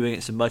game 2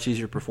 against a much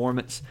easier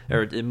performance,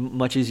 or a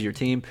much easier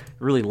team,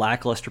 really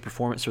lackluster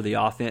performance for the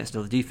offense.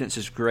 Now the defense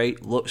is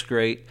great, looks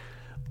great,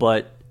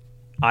 but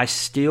I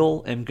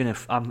still am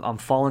I'm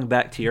falling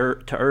back to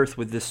earth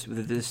with this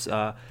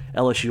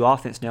LSU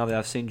offense now that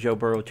I've seen Joe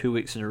Burrow 2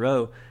 weeks in a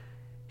row.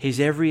 he's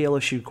every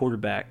LSU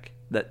quarterback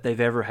that they've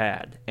ever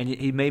had. And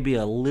he may be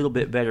a little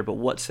bit better, but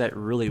what's that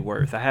really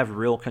worth? I have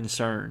real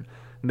concern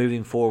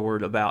moving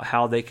forward about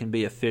how they can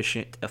be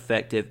efficient,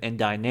 effective, and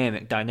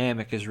dynamic.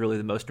 Dynamic is really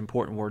the most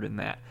important word in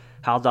that.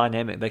 How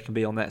dynamic they can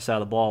be on that side of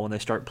the ball when they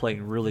start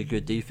playing really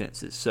good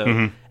defenses.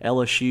 So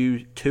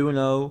LSU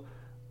 2-0,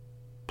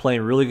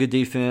 playing really good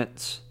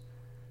defense,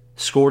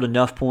 scored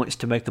enough points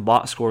to make the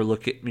box score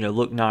look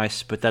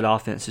nice, but that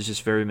offense is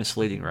just very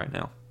misleading right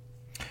now.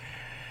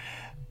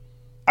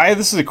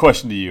 This is a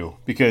question to you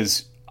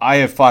because I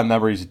have fond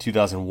memories of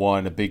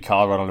 2001, a big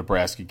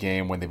Colorado-Nebraska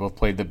game when they both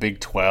played the Big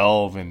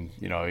 12 and,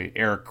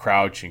 Eric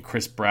Crouch and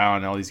Chris Brown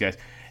and all these guys.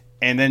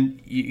 And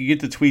then you get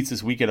the tweets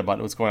this weekend about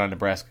what's going on in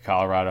Nebraska,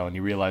 Colorado, and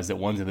you realize that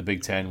one's in the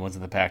Big 10, one's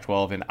in the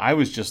Pac-12. And I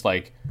was just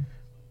like,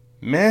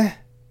 meh.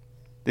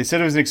 They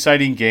said it was an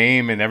exciting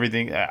game and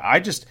everything.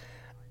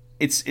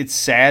 It's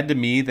sad to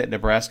me that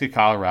Nebraska,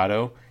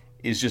 Colorado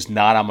is just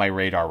not on my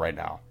radar right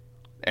now.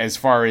 As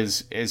far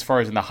as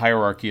in the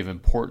hierarchy of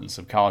importance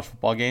of college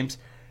football games,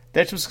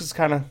 that just was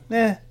kind of,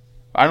 I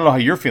don't know how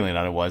your feeling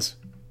on it was.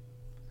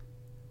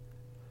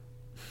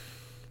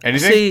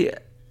 Anything? See,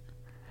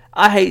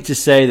 I hate to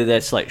say that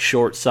that's like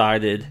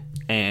short-sighted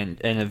and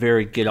a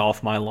very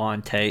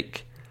get-off-my-lawn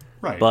take.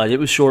 Right. But it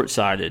was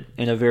short-sighted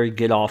and a very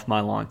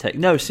get-off-my-lawn take.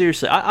 No,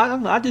 seriously,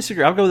 I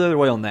disagree. I'll go the other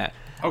way on that.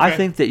 Okay. I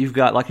think that you've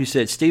got, like you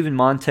said, Steven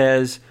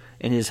Montez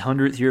in his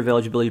 100th year of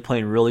eligibility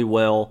playing really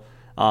well.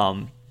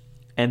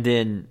 And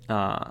then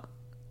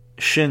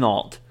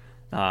Chenault,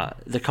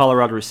 the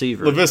Colorado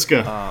receiver.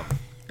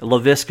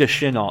 Laviska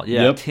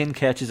Chenault, 10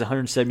 catches,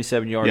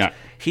 177 yards. Yeah.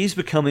 He's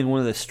becoming one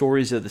of the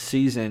stories of the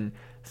season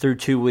through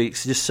 2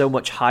 weeks. Just so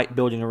much hype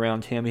building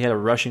around him. He had a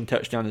rushing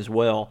touchdown as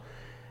well.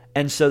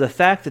 And so the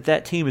fact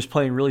that team is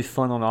playing really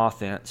fun on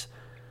offense,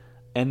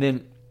 and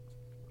then,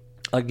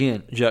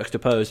 again,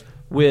 juxtaposed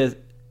with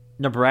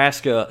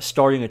Nebraska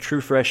starting a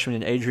true freshman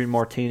in Adrian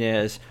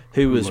Martinez,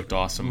 who was looked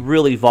awesome.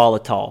 really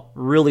volatile,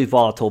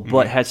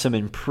 but had some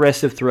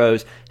impressive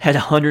throws, had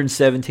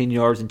 117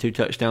 yards and 2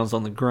 touchdowns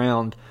on the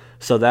ground.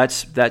 So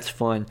that's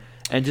fun.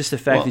 And just the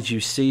fact that you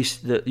see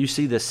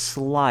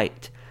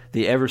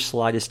the ever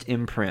slightest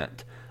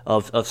imprint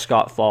of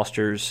Scott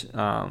Foster's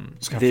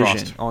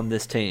vision on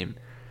this team.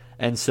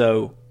 And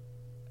so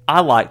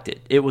I liked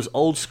it. It was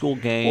old school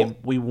game.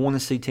 We want to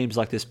see teams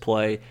like this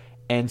play.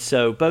 And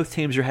so both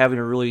teams are having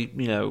a really,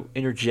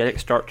 energetic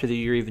start to the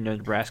year, even though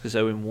Nebraska's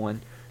 0-1.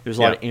 There's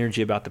a lot of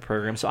energy about the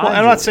program. So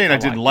I'm not saying I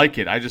didn't like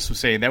it. I just was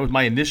saying that was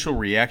my initial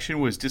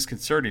reaction was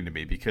disconcerting to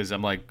me because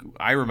I'm like,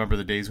 I remember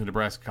the days when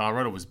Nebraska,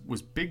 Colorado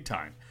was big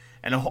time.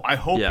 And I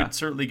hope it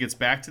certainly gets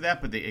back to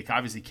that, but it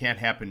obviously can't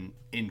happen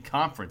in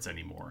conference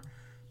anymore.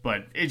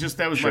 But it just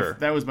that was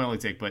my only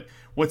take. But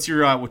what's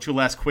your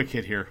last quick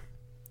hit here?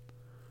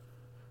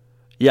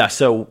 Yeah,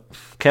 so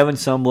Kevin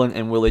Sumlin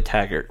and Willie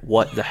Taggart,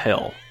 what the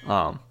hell?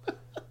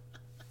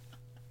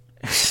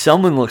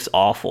 Sumlin looks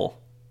awful.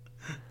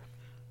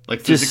 Like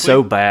physically? Just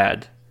so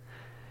bad.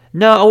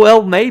 No,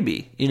 well,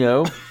 maybe,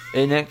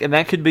 and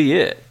that could be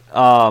it.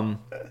 No,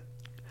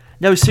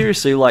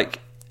 seriously,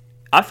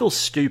 I feel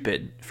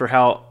stupid for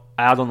how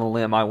out on the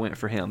limb I went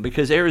for him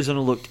because Arizona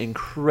looked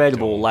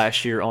incredible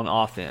last year on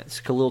offense.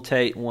 Khalil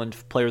Tate won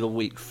Player of the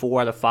Week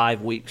 4 out of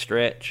 5 week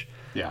stretch.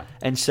 Yeah.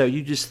 And so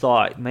you just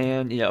thought,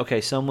 man,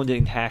 okay, someone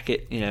didn't hack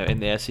it, in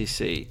the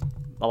SEC.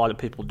 A lot of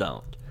people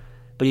don't.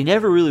 But he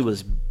never really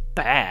was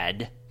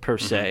bad, per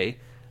se.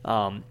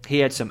 He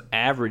had some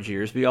average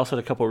years, but he also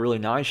had a couple of really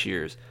nice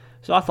years.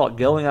 So I thought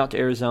going out to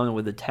Arizona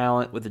with the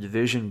talent, with the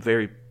division,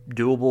 very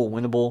doable,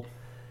 winnable,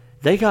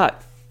 they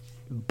got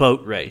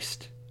boat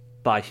raced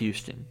by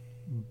Houston.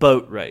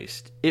 Boat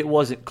raced. It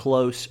wasn't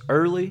close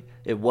early.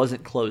 It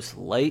wasn't close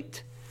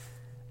late.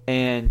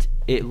 And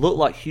it looked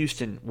like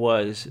Houston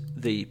was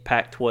the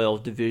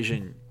Pac-12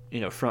 division,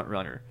 front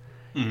runner.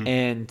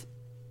 And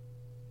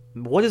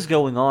what is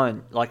going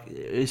on?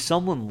 Is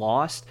someone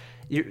lost?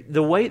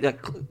 The way that,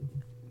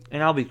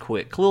 and I'll be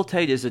quick. Khalil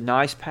Tate is a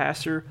nice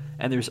passer,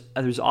 and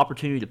there's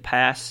opportunity to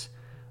pass,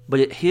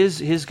 but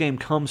his game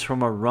comes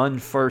from a run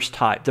first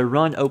type. The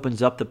run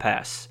opens up the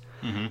pass.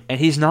 And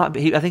he's not.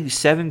 I think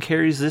 7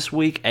 carries this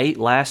week, 8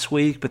 last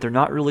week, but they're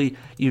not really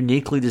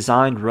uniquely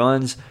designed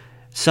runs.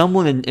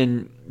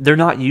 And they're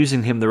not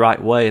using him the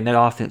right way, and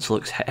that offense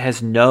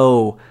has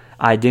no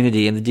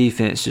identity, and the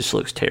defense just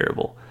looks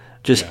terrible,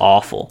 just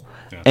awful.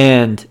 Yeah.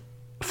 And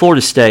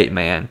Florida State,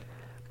 man,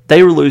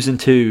 they were losing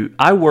to.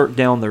 I work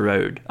down the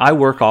road. I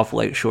work off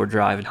Lakeshore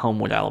Drive in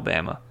Homewood,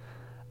 Alabama.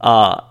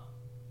 I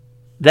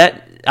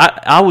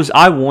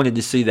wanted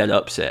to see that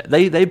upset.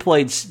 They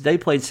played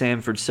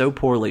Stanford so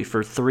poorly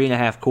for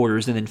 3.5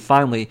 quarters, and then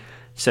finally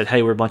said,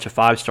 "Hey, we're a bunch of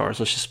 5-stars.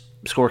 Let's just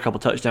score a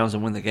couple touchdowns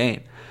and win the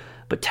game."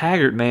 But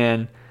Taggart,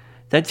 man,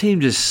 that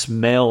team just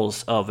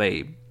smells of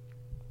a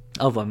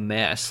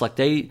mess.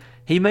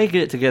 He may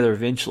get it together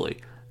eventually,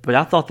 but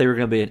I thought they were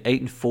going to be an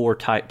 8-4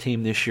 type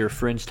team this year,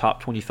 fringe top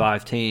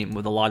 25 team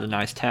with a lot of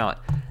nice talent.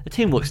 The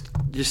team looks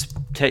just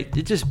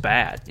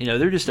bad.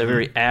 They're just a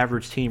very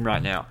average team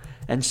right now.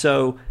 And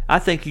so I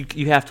think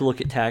you have to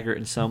look at Taggart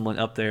and someone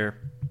up there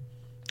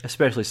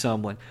especially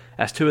Sumlin,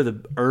 as two of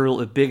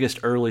the biggest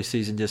early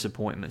season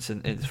disappointments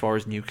as far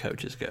as new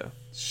coaches go.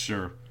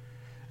 Sure.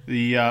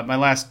 The my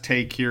last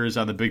take here is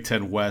on the Big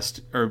Ten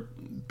West, or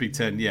Big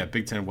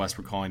Ten West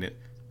we're calling it,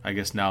 I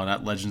guess now,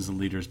 not Legends and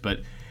Leaders,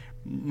 but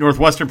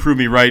Northwestern proved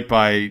me right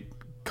by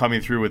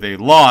coming through with a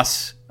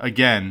loss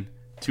again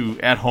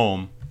at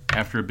home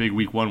after a big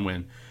Week 1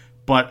 win.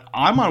 But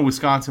I'm on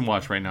Wisconsin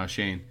watch right now,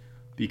 Shane,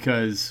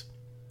 because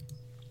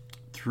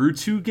through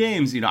 2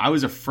 games, I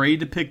was afraid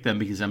to pick them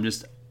because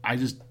I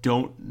just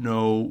don't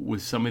know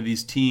with some of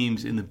these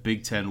teams in the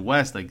Big Ten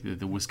West, like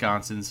the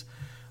Wisconsins,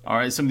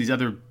 or some of these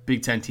other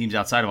Big Ten teams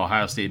outside of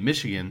Ohio State and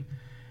Michigan,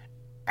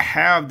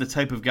 have the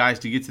type of guys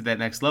to get to that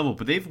next level.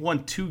 But they've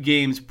won 2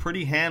 games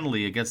pretty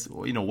handily against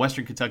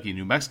Western Kentucky and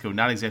New Mexico.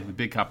 Not exactly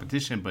big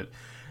competition, but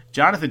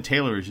Jonathan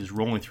Taylor is just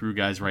rolling through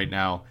guys right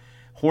now.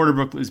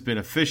 Hornibrook has been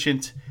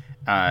efficient.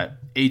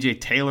 A.J.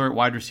 Taylor at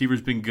wide receiver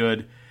has been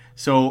good.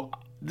 So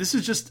this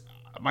is just,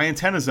 my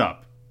antenna's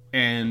up,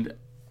 and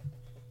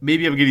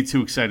maybe I'm getting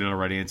too excited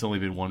already. It's only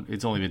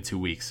been 2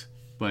 weeks,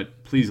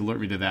 but please alert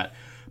me to that.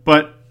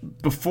 But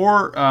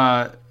before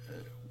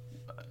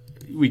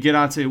we get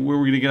on to where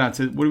we're going to get on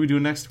to, what are we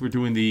doing next? We're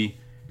doing the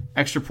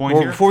extra point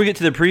here. Before we get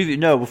to the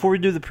preview, before we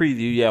do the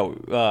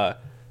preview,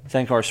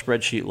 thank our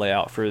spreadsheet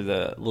layout for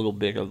the little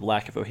bit of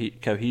lack of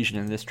cohesion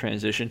in this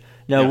transition.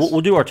 Yes.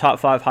 We'll do our top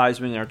 5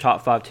 Heisman and our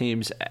top 5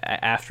 teams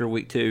after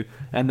Week 2,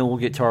 and then we'll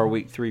get to our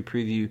Week 3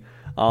 preview.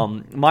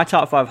 My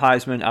top 5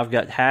 Heisman, I've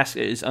got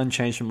Haskins is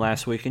unchanged from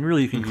last week, and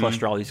really you can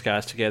cluster all these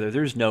guys together.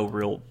 There's no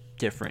real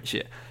difference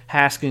yet.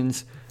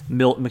 Haskins,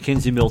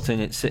 Mackenzie Milton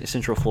at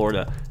Central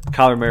Florida,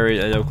 Kyler Murray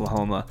at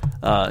Oklahoma,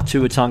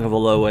 Tua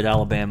Tagovailoa at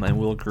Alabama, and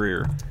Will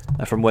Grier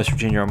from West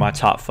Virginia are my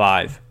top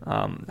 5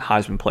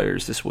 Heisman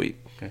players this week.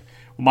 Okay.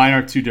 Well, mine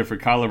are 2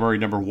 different. Kyler Murray,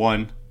 number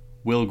 1.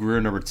 Will Grier,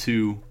 number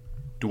 2.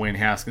 Dwayne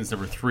Haskins,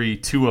 number 3.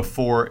 Tua,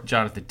 4.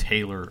 Jonathan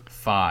Taylor,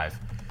 5.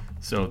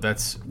 So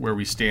that's where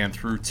we stand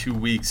through 2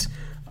 weeks.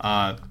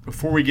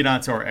 Before we get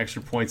on to our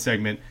extra point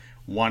segment,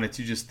 wanted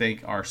to just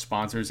thank our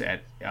sponsors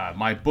at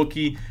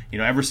MyBookie.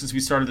 Ever since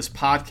we started this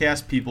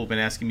podcast, people have been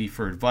asking me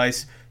for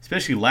advice,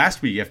 especially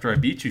last week after I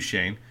beat you,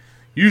 Shane.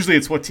 Usually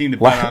it's what team to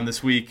bet on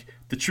this week.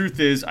 The truth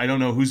is, I don't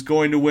know who's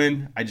going to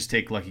win. I just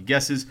take lucky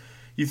guesses.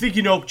 You think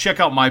check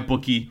out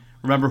MyBookie.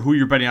 Remember, who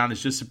you're betting on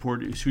is just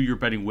who you're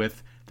betting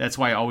with. That's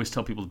why I always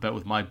tell people to bet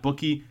with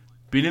MyBookie.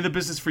 Been in the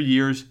business for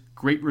years,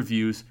 great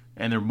reviews,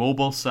 and their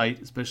mobile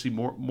site, especially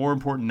more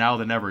important now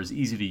than ever, is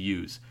easy to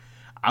use.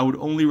 I would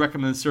only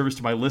recommend the service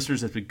to my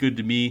listeners that's been good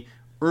to me,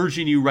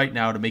 urging you right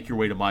now to make your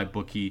way to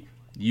MyBookie.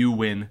 You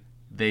win,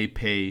 they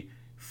pay.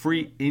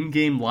 Free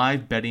in-game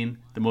live betting,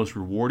 the most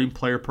rewarding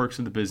player perks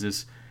in the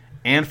business.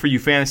 And for you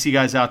fantasy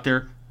guys out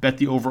there, bet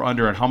the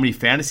over-under on how many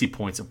fantasy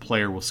points a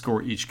player will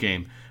score each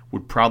game.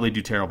 Would probably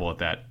do terrible at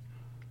that.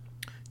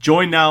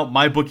 Join now.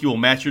 MyBookie will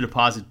match your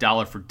deposit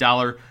dollar for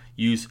dollar.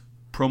 Use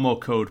promo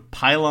code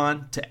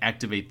PYLON to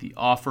activate the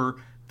offer.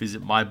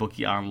 Visit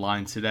MyBookie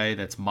online today.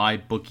 That's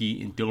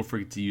MyBookie, and don't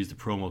forget to use the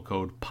promo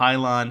code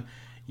PYLON.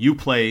 You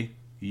play,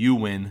 you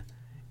win,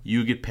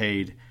 you get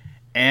paid,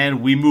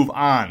 and we move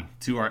on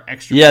to our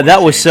extra. Yeah,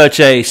 that was such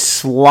a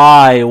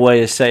sly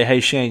way to say, "Hey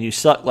Shane, you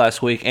sucked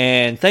last week,"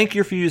 and thank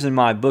you for using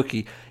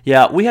MyBookie.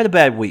 Yeah, we had a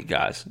bad week,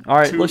 guys. All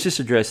right, let's just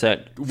address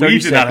that. We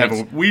did not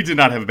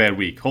have a bad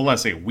week. Hold on a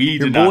second. We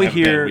did not have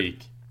a bad week.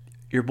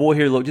 Your boy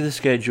here looked at the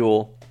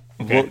schedule,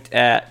 looked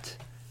at.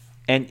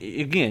 And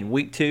again,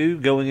 Week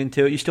 2, going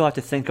into it, you still have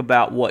to think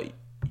about what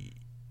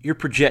you're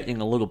projecting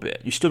a little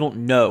bit. You still don't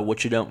know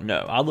what you don't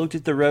know. I looked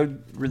at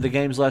the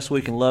games last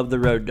week and loved the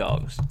Road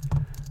Dogs.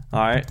 All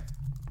right,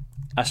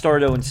 I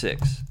started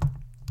 0-6.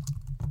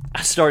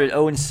 I started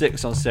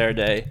 0-6 on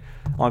Saturday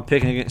on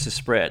picking against the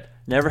spread.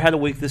 Never had a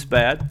week this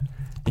bad.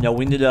 We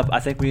ended up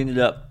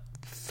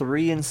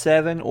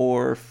 3-7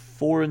 or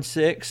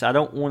 4-6. I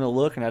don't want to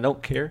look, and I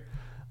don't care.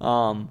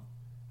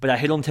 But I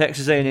hit on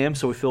Texas A&M,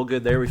 so we feel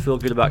good there. We feel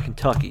good about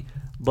Kentucky.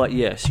 But,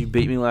 yes, you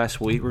beat me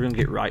last week. We're going to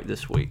get right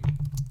this week.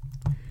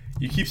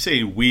 You keep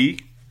saying we.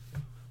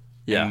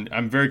 Yeah. And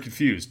I'm very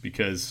confused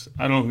because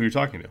I don't know who you're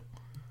talking to.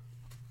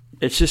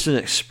 It's just an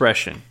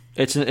expression.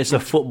 It's a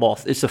football.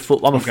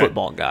 I'm a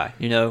football guy.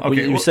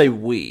 Okay, you say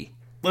we.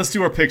 Let's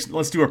do our picks.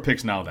 Let's do our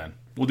picks now then.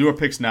 We'll do our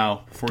picks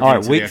now. All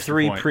right, Week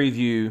 3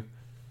 preview.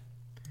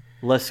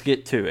 Let's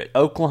get to it.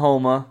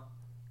 Oklahoma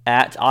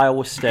at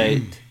Iowa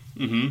State.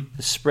 Mm-hmm.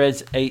 The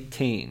spread's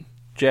 18.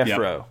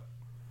 Jeffro.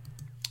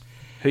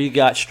 Who you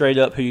got straight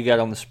up? Who you got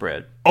on the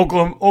spread?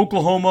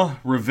 Oklahoma,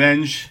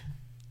 revenge.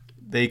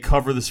 They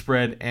cover the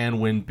spread and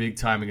win big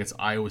time against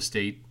Iowa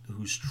State,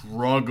 who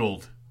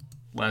struggled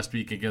last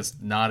week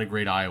against not a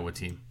great Iowa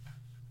team.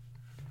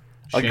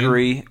 Shane?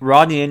 Agree.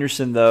 Rodney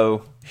Anderson,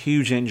 though,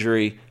 huge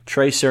injury.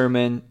 Trey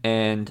Sermon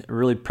and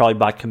really probably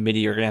by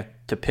committee are going to have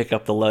to pick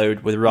up the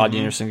load with Rodney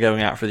Anderson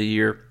going out for the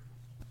year.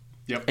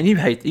 Yep. And you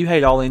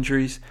hate all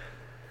injuries.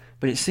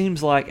 But it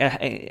seems like,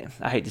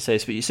 I hate to say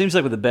this, but it seems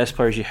like with the best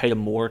players, you hate them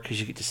more because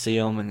you get to see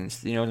them, and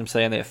you know what I'm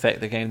saying? They affect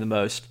the game the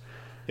most.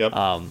 Yep.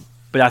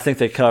 But I think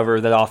they cover.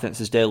 That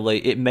offense is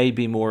deadly. It may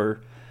be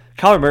more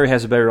Kyler Murray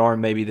has a better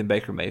arm maybe than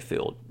Baker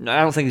Mayfield.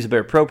 I don't think he's a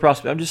better pro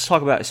prospect. I'm just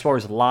talking about as far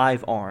as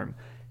live arm.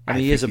 I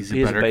mean, he's a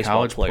better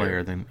college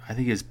player than I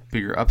think he has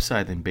bigger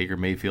upside than Baker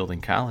Mayfield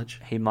in college.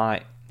 He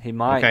might.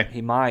 Okay.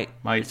 He might.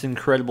 Might. It's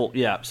incredible.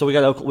 Yeah. So we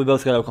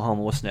both got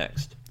Oklahoma. What's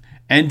next?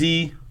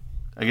 ND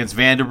against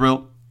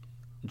Vanderbilt.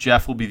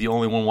 Jeff will be the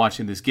only one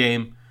watching this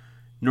game.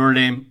 Notre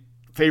Dame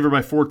favored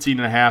by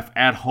 14.5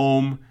 at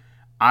home.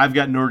 I've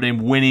got Notre Dame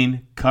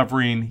winning,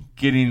 covering,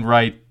 getting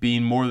right,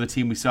 being more the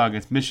team we saw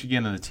against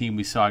Michigan and the team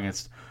we saw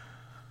against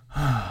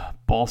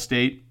Ball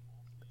State.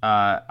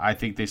 I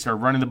think they start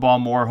running the ball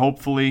more,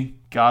 hopefully,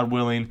 God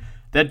willing.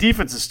 That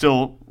defense is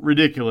still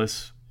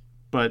ridiculous,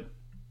 but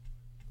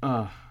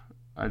I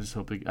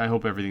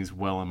hope everything's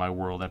well in my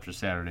world after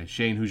Saturday.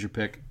 Shane, who's your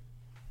pick?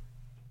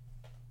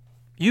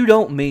 You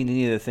don't mean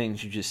any of the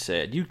things you just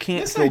said. You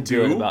can't feel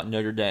good about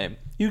Notre Dame.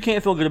 You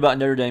can't feel good about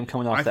Notre Dame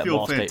coming off that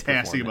Ball State performance. I feel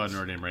fantastic about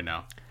Notre Dame right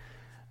now.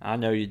 I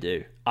know you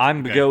do.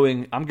 I'm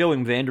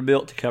going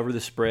Vanderbilt to cover the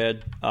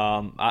spread.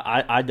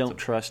 I don't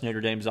trust Notre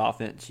Dame's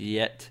offense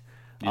yet.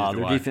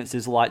 Their defense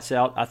is lights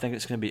out. I think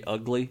it's going to be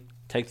ugly.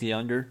 Take the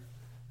under.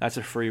 That's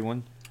a free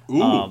one.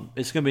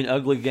 It's going to be an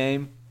ugly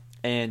game,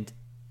 and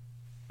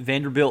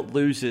Vanderbilt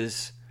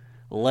loses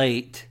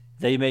late.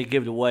 They may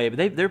give it away,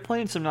 but they're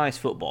playing some nice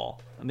football.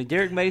 I mean,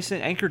 Derek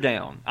Mason, anchor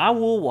down. I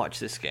will watch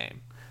this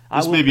game.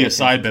 This may be a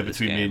side bet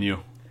between me and you.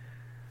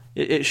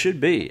 It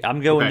should be.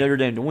 I'm going Notre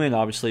Dame to win,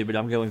 obviously, but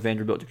I'm going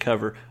Vanderbilt to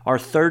cover. Our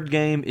third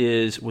game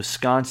is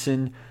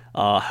Wisconsin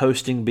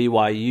hosting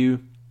BYU,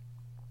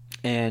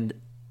 and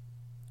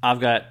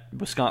I've got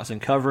Wisconsin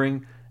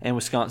covering and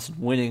Wisconsin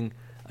winning.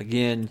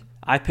 Again,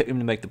 I picked them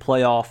to make the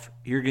playoff.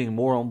 You're getting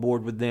more on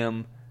board with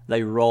them.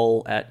 They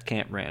roll at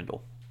Camp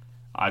Randall.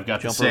 I've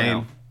got the same.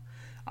 Around.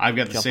 I've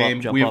got the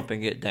same. Jump up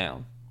and get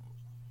down.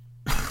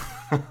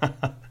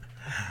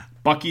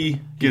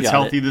 Bucky gets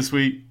healthy this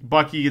week.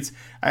 Bucky gets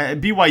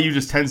BYU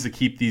just tends to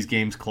keep these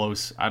games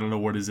close. I don't know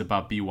what it is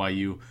about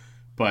BYU,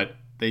 but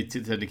they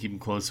tend to keep them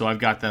close. So I've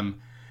got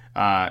them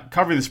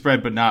covering the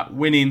spread but not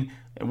winning.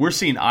 We're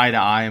seeing eye to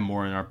eye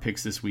more in our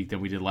picks this week than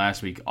we did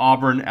last week.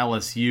 Auburn,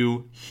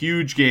 LSU,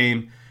 huge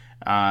game.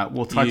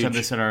 We'll touch on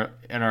this in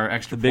our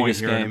extra point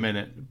here in a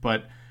minute.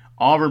 But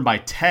Auburn by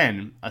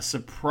 10, a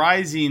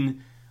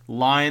surprising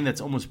line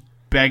that's almost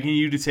begging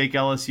you to take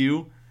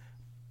LSU.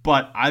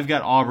 But I've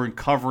got Auburn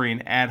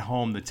covering at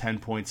home the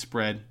 10-point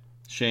spread.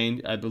 Shane,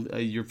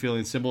 you're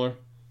feeling similar?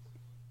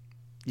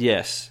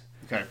 Yes.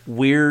 Okay.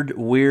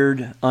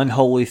 Weird,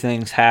 unholy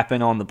things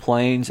happen on the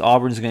plains.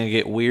 Auburn's going to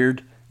get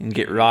weird and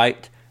get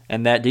right.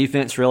 And that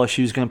defense for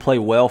LSU is going to play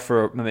well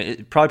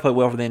it probably play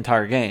well for the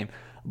entire game.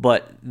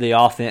 But the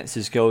offense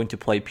is going to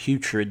play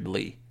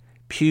putridly.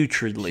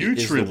 Putridly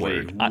is the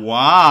word.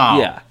 Wow.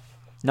 Yeah.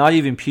 Not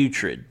even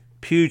putrid.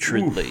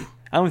 Putridly. Oof.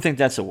 I don't think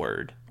that's a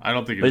word. I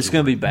don't think it's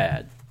going to be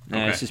bad.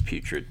 No, it's just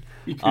putrid.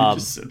 You could have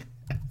just said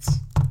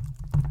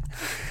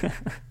that.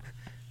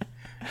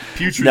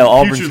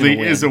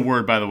 Putridly is a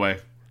word, by the way.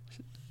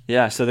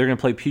 Yeah, so they're going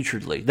to play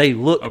putridly. They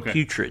look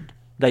putrid.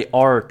 They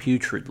are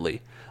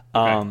putridly.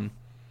 I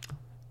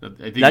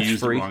think that's you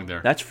used free. it wrong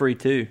there. That's free,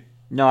 too.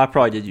 No, I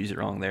probably did use it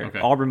wrong there. Okay.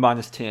 Auburn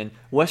minus 10.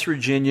 West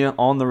Virginia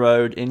on the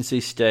road,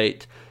 NC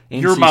State.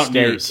 Your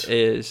Mountaineers. State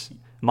is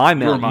my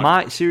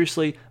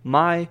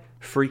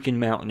freaking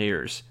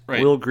Mountaineers.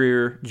 Right. Will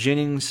Greer,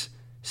 Jennings,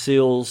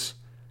 Seals,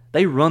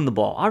 they run the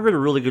ball. I read a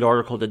really good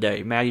article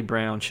today. Matty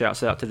Brown,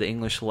 shouts out to the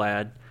English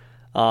lad,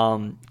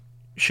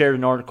 shared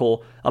an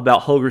article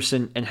about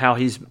Holgorsen and how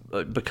he's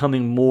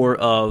becoming more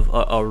of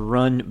a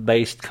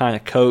run-based kind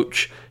of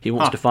coach. He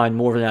wants to find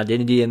more of an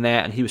identity in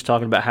that, and he was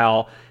talking about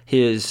how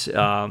his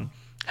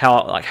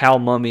Hal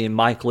Mummy and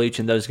Mike Leach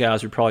and those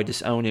guys would probably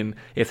disown him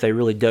if they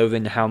really dove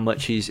into how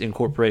much he's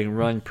incorporating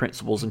run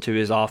principles into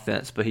his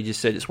offense. But he just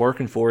said it's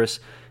working for us.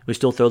 We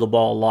still throw the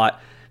ball a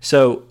lot.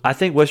 So I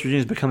think West Virginia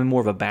is becoming more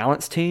of a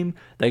balanced team.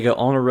 They go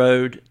on the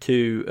road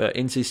to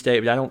NC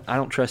State, but I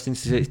don't trust NC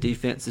State's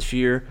defense this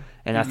year,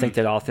 and I think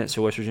that offense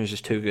for West Virginia is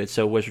just too good.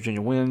 So West Virginia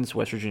wins.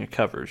 West Virginia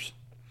covers.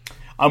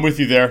 I'm with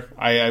you there.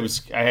 I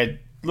had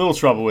little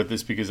trouble with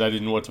this because I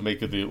didn't know what to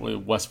make of the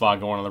Westphal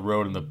going on the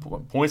road and the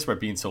point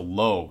spread being so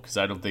low because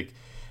I don't think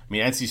 –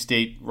 NC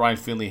State, Ryan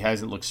Finley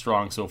hasn't looked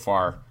strong so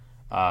far,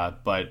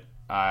 but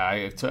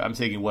I'm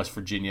taking West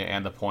Virginia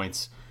and the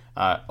points.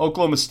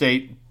 Oklahoma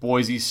State,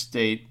 Boise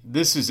State,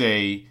 this is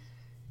a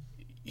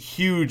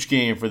huge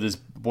game for this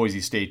Boise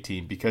State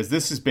team because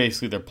this is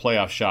basically their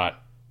playoff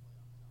shot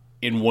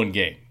in one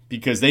game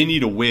because they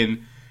need to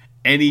win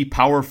any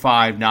Power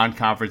 5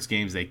 non-conference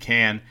games they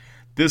can.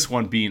 This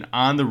one being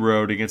on the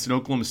road against an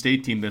Oklahoma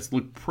State team that's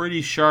looked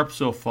pretty sharp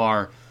so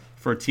far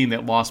for a team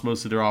that lost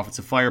most of their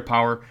offensive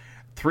firepower.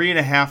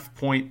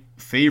 3.5-point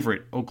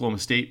favorite Oklahoma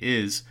State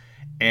is,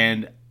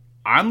 and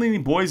I'm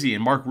leaning Boise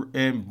and Mark.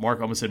 I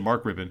almost said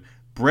Mark Rippon.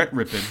 Brett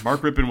Rippon.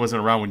 Mark Rippon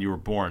wasn't around when you were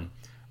born,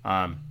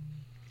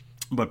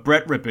 but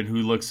Brett Rippon, who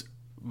looks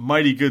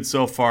mighty good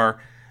so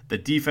far. The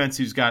defense,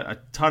 who's got a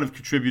ton of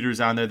contributors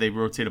on there. They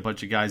rotate a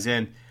bunch of guys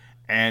in.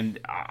 And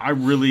I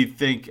really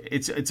think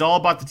it's all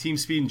about the team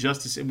speed and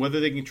Justice, and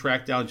whether they can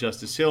track down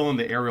Justice Hill and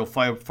the aerial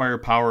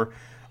firepower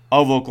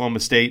of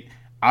Oklahoma State.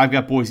 I've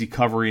got Boise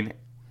covering,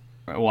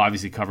 well,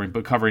 obviously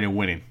covering and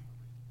winning.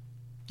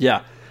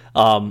 Yeah.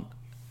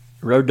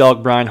 Road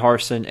Dogg Brian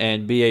Harsin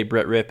and B.A.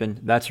 Brett Rippon,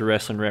 that's a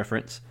wrestling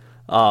reference.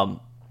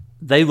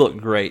 They look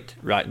great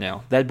right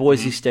now. That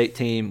Boise State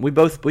team, we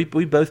both picked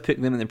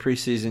them in the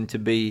preseason to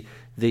be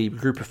the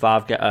Group of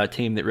Five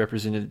team that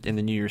represented in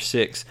the New Year's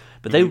Six.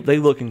 But they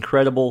look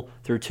incredible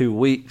through 2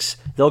 weeks.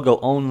 They'll go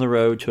on the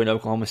road to an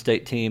Oklahoma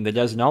State team that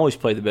doesn't always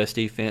play the best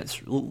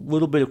defense. A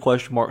little bit of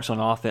question marks on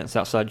offense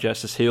outside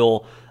Justice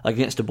Hill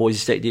against a Boise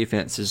State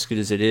defense as good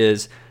as it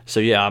is.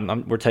 So yeah,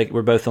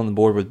 we're both on the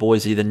board with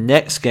Boise. The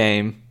next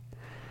game,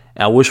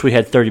 I wish we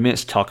had 30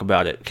 minutes to talk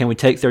about it. Can we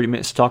take 30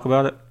 minutes to talk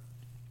about it?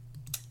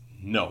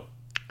 No.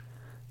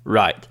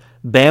 Right.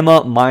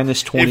 Bama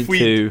minus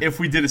 22. If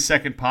we did a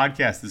second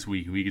podcast this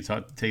week, we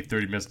could take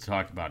 30 minutes to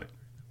talk about it.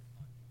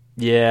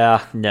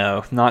 Yeah,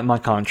 no, not in my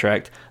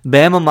contract.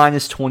 Bama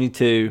minus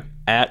 22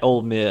 at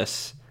Ole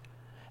Miss.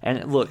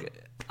 And look,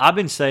 I've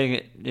been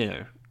saying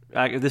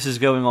it, this is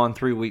going on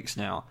 3 weeks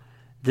now.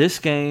 This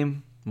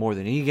game, more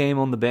than any game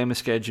on the Bama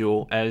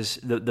schedule, as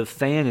the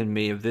fan in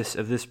me of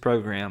this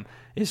program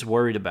is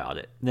worried about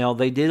it. Now,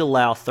 they did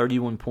allow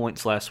 31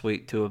 points last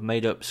week to have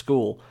made up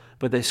school,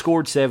 but they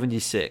scored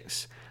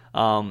 76.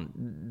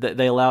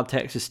 They allowed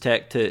Texas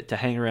Tech to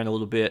hang around a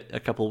little bit a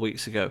couple of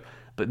weeks ago.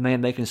 But,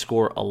 man, they can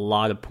score a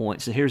lot of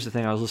points. And here's the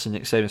thing. I was listening to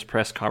Nick Saban's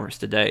press conference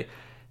today.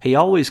 He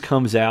always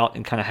comes out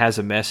and kind of has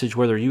a message.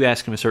 Whether you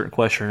ask him a certain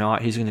question or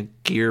not, he's going to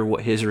gear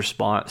his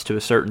response to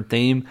a certain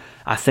theme.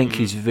 I think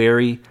he's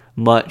very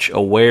much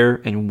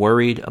aware and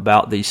worried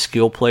about these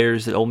skill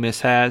players that Ole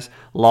Miss has,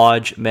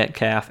 Lodge,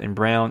 Metcalf, and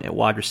Brown at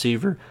wide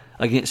receiver,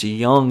 against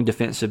young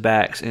defensive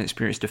backs and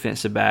experienced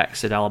defensive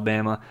backs at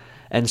Alabama.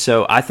 And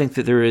so I think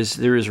that there is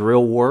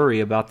real worry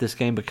about this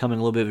game becoming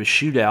a little bit of a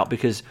shootout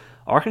because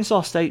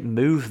Arkansas State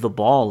moved the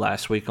ball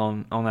last week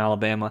on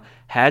Alabama,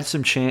 had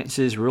some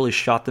chances, really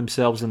shot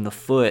themselves in the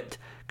foot,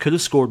 could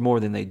have scored more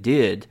than they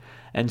did.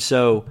 And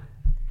so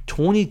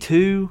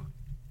 22,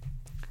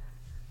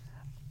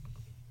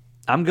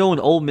 I'm going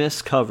Ole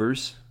Miss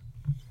covers,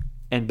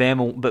 but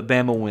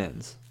Bama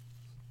wins.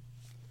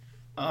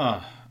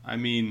 I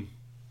mean,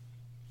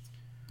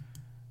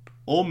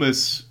 Ole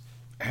Miss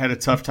had a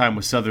tough time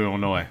with Southern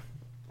Illinois.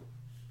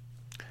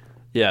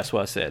 Yeah, that's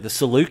what I said. The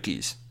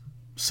Salukis.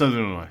 Southern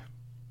Illinois.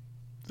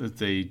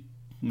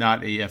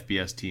 Not a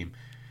FBS team.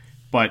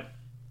 But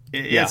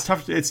it's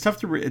tough. It's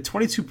tough to a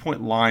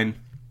 22-point line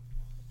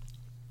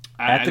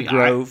at the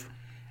Grove.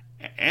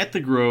 At the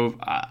Grove,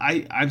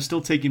 I'm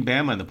still taking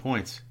Bama in the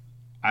points.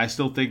 I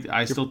still think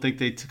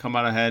they come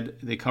out ahead.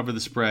 They cover the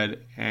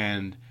spread,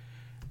 and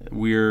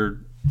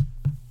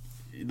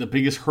the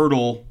biggest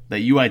hurdle that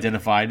you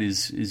identified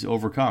is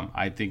overcome.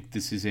 I think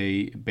this is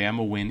a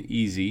Bama win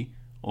easy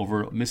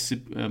over a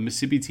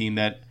Mississippi team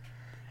that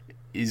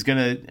is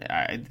gonna,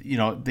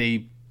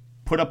 they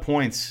put up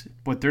points,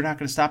 but they're not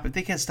going to stop it.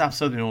 They can't stop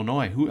Southern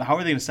Illinois. How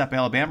are they going to stop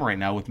Alabama right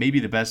now with maybe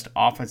the best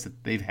offense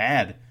that they've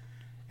had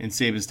in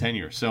Saban's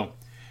tenure? So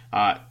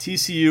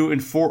TCU in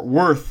Fort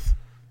Worth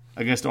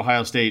against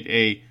Ohio State,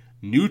 a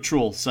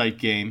neutral site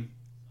game.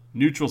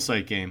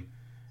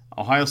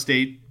 Ohio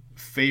State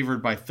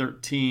favored by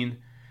 13,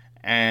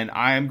 and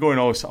I am going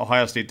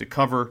Ohio State to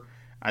cover.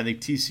 I think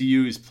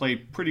TCU has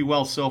played pretty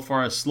well so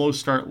far. A slow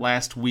start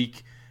last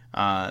week.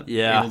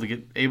 Able to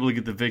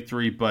get the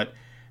victory, but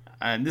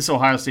this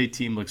Ohio State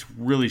team looks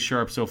really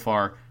sharp so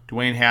far.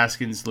 Dwayne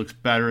Haskins looks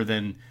better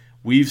than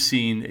we've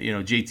seen.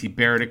 JT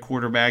Barrett at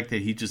quarterback,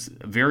 that he just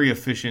very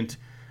efficient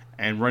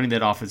and running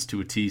that offense to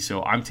a T.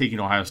 So I'm taking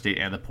Ohio State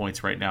and the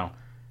points right now.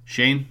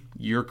 Shane,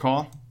 your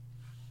call.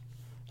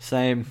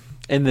 Same.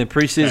 In the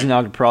preseason, okay.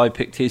 I would probably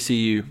pick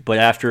TCU, but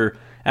after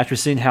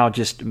seeing how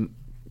just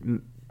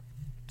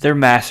they're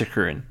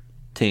massacring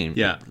team.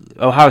 Yeah,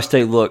 Ohio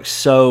State looks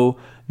so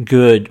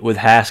good with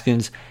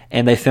Haskins,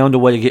 and they found a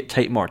way to get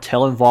Tate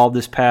Martell involved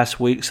this past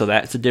week, so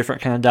that's a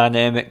different kind of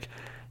dynamic.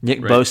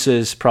 Nick Bosa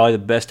is probably the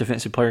best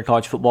defensive player in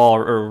college football,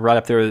 or right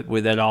up there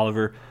with Ed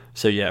Oliver.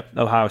 So, yeah,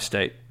 Ohio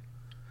State.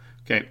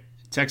 Okay,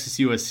 Texas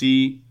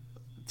USC,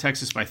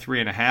 Texas by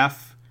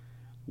 3.5.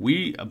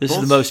 This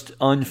is the most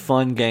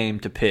unfun game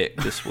to pick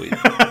this week.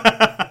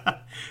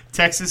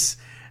 Texas,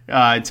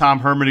 Tom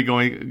Herman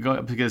going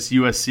up against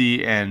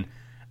USC, and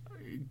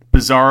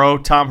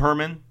Bizarro Tom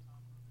Herman.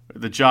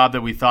 The job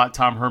that we thought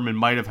Tom Herman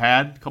might have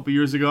had a couple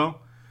years ago.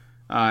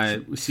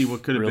 We see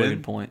what could have been. Really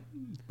good point.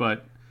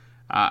 But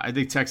I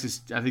think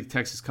Texas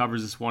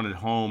covers this one at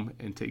home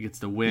and gets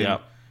the win.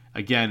 Yep.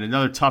 Again,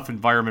 another tough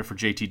environment for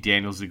JT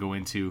Daniels to go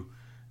into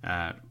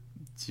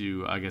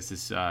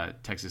this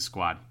Texas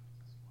squad.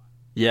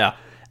 Yeah.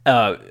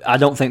 I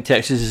don't think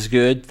Texas is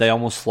good. They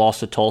almost lost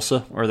to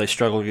Tulsa, or they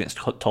struggled against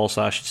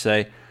Tulsa, I should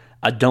say.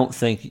 I don't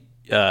think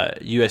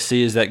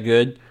USC is that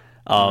good.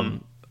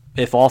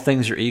 if all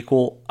things are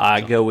equal,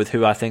 I go with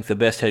who I think the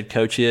best head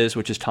coach is,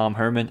 which is Tom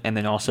Herman, and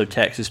then also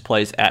Texas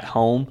plays at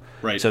home.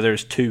 Right. So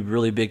there's two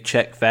really big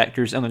check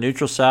factors. On the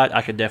neutral side,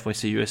 I could definitely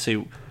see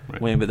USC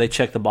win, but they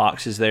check the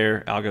boxes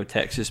there. I'll go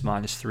Texas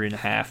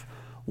 -3.5.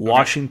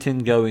 Washington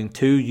going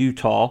to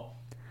Utah.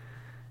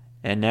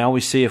 And now we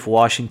see if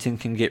Washington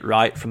can get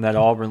right from that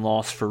Auburn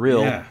loss for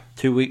real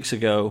 2 weeks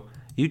ago.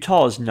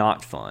 Utah is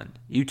not fun.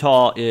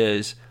 Utah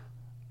is –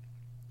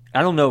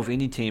 I don't know if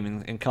any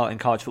team in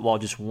college football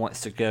just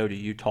wants to go to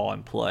Utah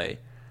and play.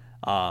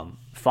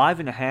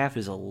 5.5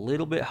 is a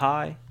little bit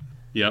high.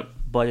 Yep.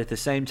 But at the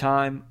same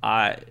time,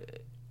 I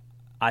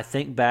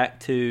think back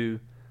to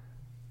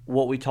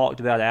what we talked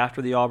about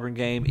after the Auburn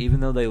game. Even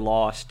though they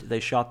lost, they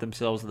shot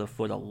themselves in the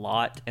foot a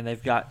lot. And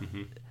they've got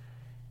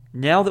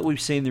now that we've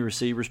seen the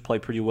receivers play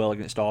pretty well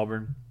against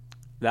Auburn,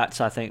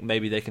 I think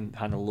maybe they can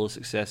find a little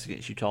success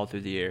against Utah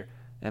through the air,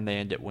 and they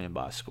end up winning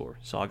by a score.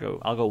 So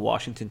I'll go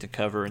Washington to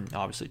cover and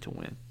obviously to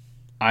win.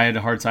 I had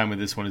a hard time with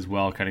this one as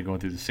well, kind of going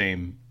through the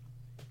same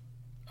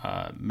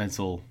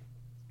mental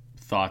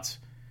thoughts.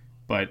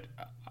 But,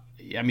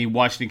 I mean,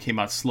 Washington came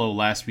out slow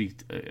last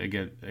week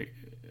again,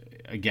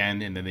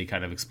 and then they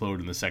kind of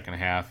exploded in the second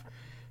half.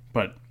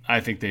 But I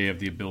think they have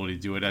the ability to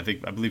do it.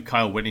 I believe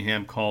Kyle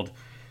Whittingham called,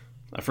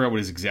 I forgot what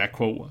his exact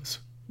quote was,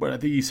 but I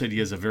think he said he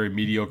has a very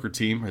mediocre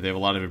team, or they have a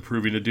lot of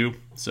improving to do.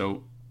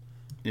 So,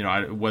 you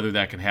know, whether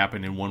that can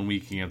happen in 1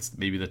 week against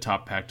maybe the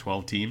top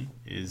Pac-12 team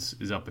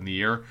is up in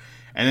the air.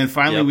 And then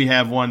finally we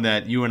have one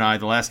that you and I,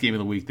 the last game of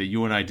the week that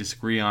you and I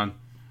disagree on,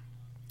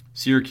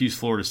 Syracuse,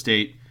 Florida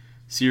State.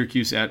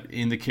 Syracuse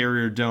in the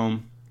Carrier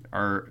Dome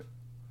are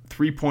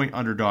 3-point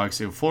underdogs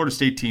to a Florida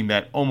State team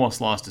that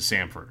almost lost to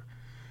Stanford.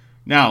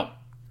 Now,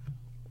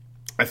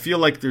 I feel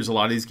like there's a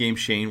lot of these games,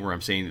 Shane, where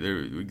I'm saying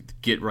they're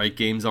get-right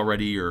games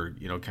already, or,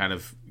 you know, kind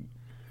of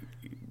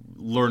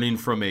learning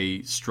from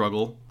a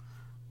struggle.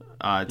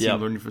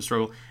 Learning from a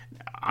struggle.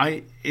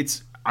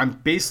 I'm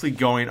basically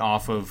going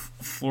off of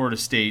Florida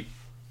State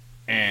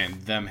and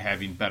them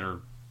having better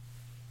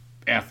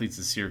athletes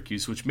in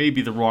Syracuse, which may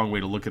be the wrong way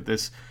to look at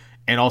this,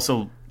 and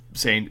also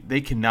saying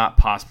they cannot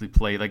possibly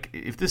play. Like,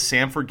 if this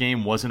Stanford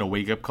game wasn't a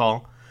wake-up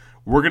call,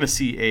 we're going to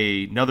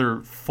see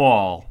another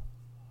fall,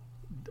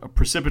 a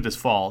precipitous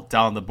fall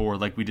down the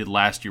board like we did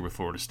last year with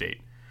Florida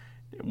State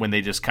when they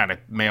just kind of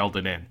mailed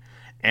it in.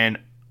 And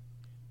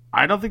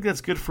I don't think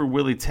that's good for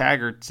Willie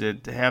Taggart to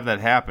have that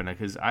happen,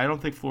 because I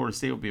don't think Florida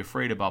State will be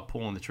afraid about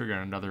pulling the trigger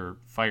on another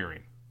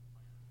firing.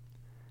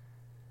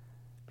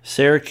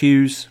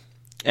 Syracuse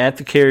at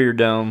the Carrier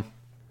Dome,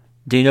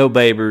 Dino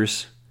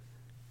Babers,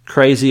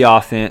 crazy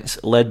offense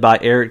led by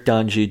Eric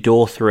Dungy,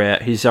 dual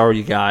threat. He's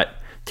already got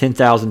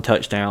 10,000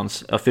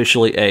 touchdowns,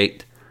 officially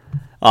 8.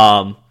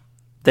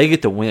 They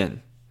get the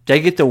win. They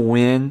get the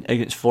win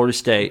against Florida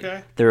State.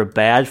 Okay. They're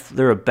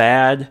a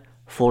bad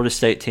Florida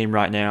State team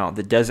right now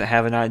that doesn't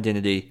have an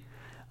identity.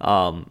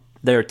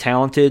 They're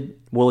talented.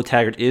 Willie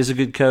Taggart is a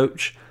good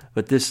coach,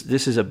 but this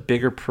is a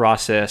bigger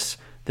process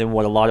than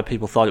what a lot of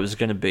people thought it was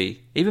going to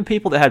be. Even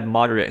people that had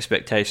moderate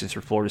expectations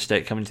for Florida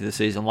State coming to the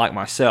season, like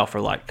myself,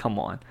 are like, come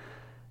on.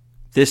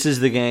 This is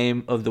the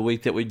game of the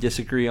week that we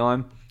disagree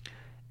on.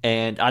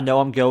 And I know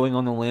I'm going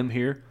on a limb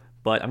here,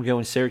 but I'm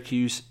going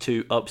Syracuse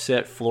to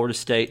upset Florida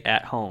State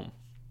at home.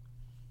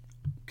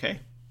 Okay,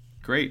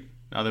 great.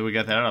 Now that we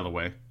got that out of the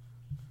way,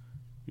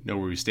 we know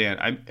where we stand.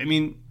 I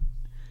mean,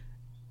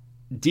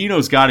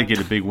 Dino's got to get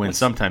a big win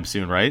sometime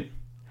soon, right?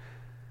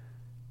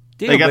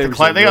 They got the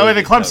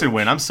Clemson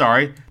win. I'm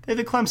sorry, they had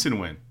the Clemson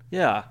win.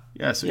 Yeah.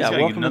 So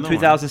welcome to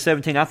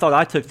 2017. One. I thought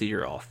I took the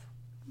year off.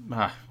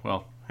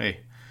 Well, hey,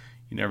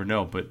 you never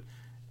know, but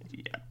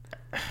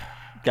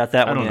got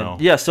that one. I don't know.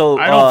 Yeah, so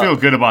I don't feel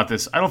good about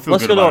this. I don't feel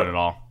good about it at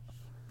all.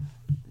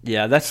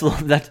 Yeah, that's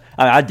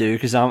I do,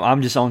 because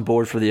I'm just on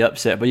board for the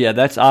upset. But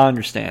yeah, I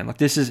understand. Like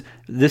this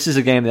is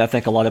a game that I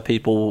think a lot of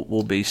people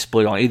will be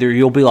split on. Either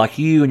you'll be like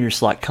you and you're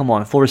just like, come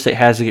on, Florida State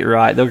has to get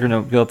right. They're going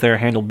to go up there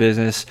and handle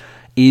business,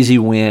 easy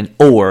win,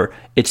 or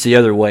it's the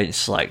other way.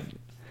 It's like,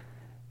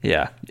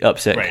 yeah,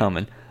 upset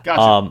coming.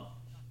 Gotcha.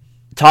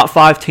 Top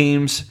 5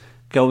 teams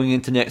going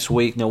into next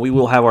week. Now, we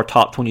will have our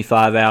top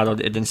 25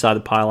 out at Inside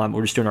the Pylon.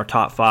 We're just doing our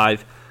top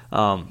 5.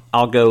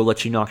 I'll go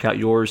let you knock out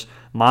yours.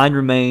 Mine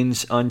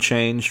remains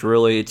unchanged,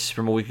 really. It's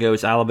from a week ago.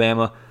 It's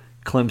Alabama,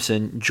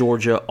 Clemson,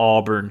 Georgia,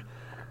 Auburn,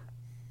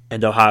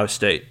 and Ohio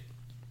State.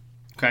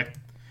 Okay.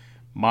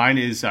 Mine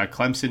is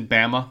Clemson,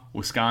 Bama,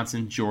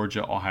 Wisconsin,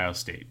 Georgia, Ohio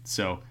State.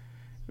 So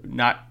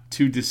not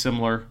too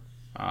dissimilar,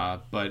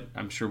 but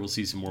I'm sure we'll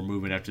see some more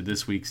movement after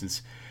this week,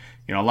 since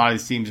a lot of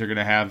these teams are going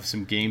to have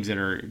some games that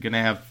are going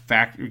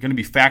to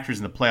be factors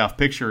in the playoff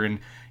picture. And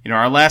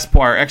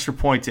our extra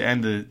point to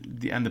end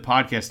the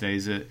podcast today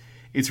is that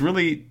it's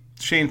really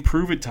Shane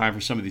prove-it time for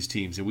some of these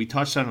teams. And we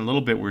touched on it a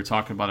little bit. We were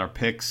talking about our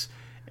picks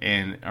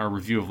and our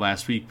review of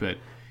last week, but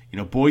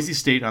Boise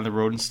State on the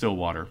road in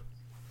Stillwater,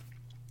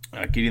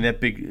 getting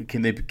that big.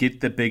 Can they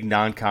get the big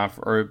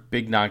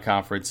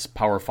non-conference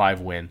Power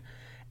 5 win?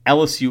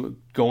 LSU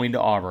going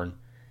to Auburn,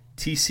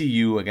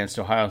 TCU against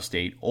Ohio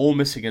State, Ole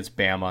Miss against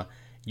Bama,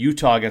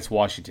 Utah against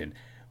Washington.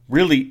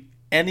 really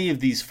any of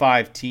these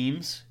 5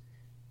 teams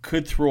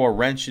could throw a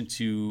wrench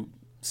into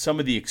some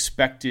of the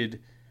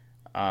expected,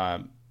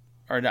 or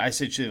I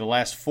should say the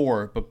last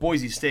 4, but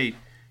Boise State,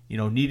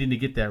 needing to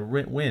get that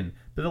win.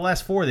 But the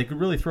last 4, they could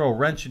really throw a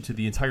wrench into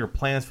the entire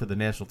plans for the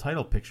national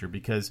title picture,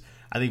 because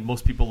I think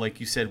most people, like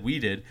you said, we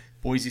did.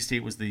 Boise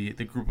State was the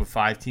group of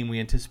 5 team we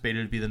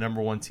anticipated to be the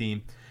number 1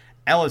 team.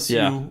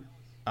 LSU,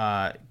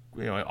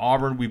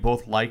 Auburn, we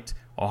both liked.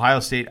 Ohio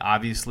State,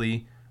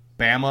 obviously.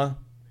 Bama,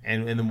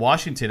 and then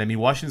Washington. I mean,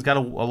 Washington's got a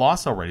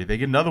loss already. They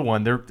get another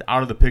one, they're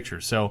out of the picture.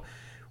 So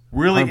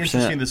really 100%.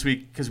 Interesting this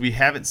week because we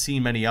haven't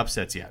seen many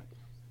upsets yet.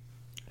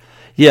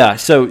 Yeah,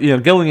 so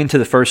going into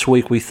the first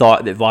week, we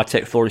thought that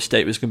Vatech Florida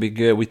State was going to be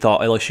good. We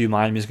thought LSU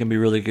Miami was going to be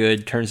really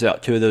good. Turns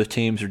out 2 of those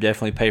teams are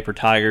definitely paper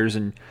tigers,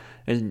 and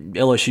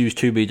LSU's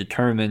to be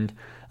determined.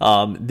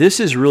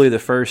 This is really the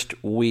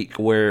first week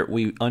where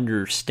we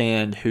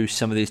understand who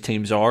some of these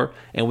teams are,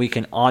 and we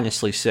can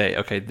honestly say,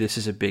 okay, this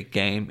is a big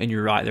game. And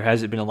you're right, there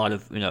hasn't been a lot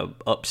of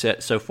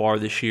upset so far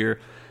this year.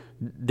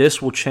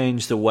 This will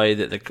change the way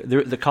that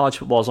the college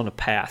football is on a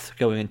path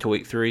going into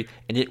week 3,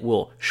 and it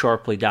will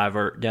sharply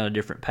divert down a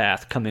different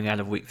path coming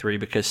out of week 3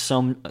 because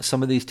some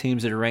of these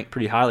teams that are ranked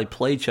pretty highly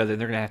play each other, and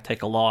they're going to have to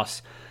take a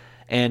loss.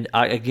 And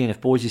again,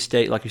 if Boise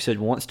State, like you said,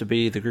 wants to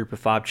be the Group of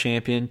 5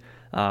 champion,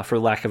 for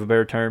lack of a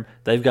better term,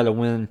 they've got to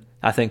win,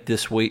 I think,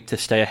 this week to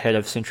stay ahead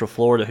of Central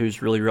Florida,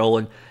 who's really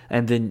rolling.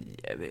 And then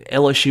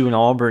LSU and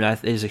Auburn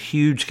is a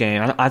huge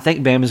game. I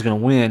think Bama's going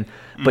to win,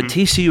 but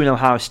TCU and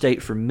Ohio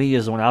State, for me,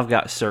 is the one I've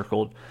got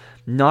circled,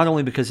 not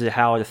only because of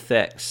how it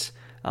affects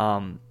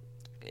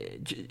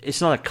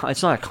it's not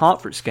a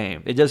conference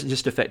game. It doesn't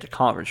just affect a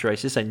conference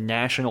race. It's a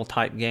national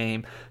type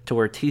game to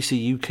where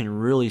TCU can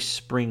really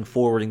spring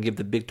forward and give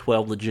the Big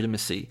 12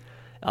 legitimacy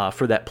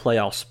for that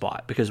playoff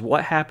spot. Because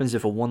what happens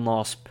if a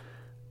one-loss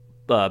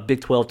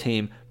Big 12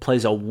 team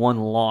plays a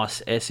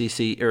one-loss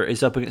SEC or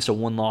is up against a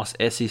one-loss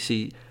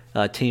SEC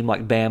team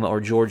like Bama or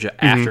Georgia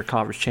after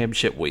conference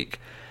championship week?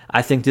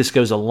 I think this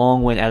goes a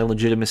long way out of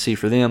legitimacy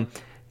for them.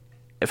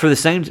 For the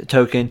same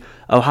token,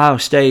 Ohio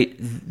State,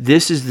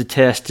 this is the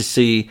test to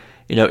see,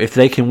 if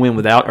they can win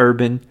without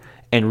Urban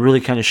and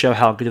really kind of show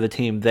how good of a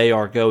team they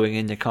are going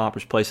into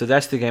conference play. So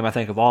that's the game I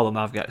think of all of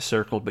them I've got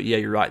circled. But yeah,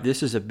 you're right.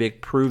 This is a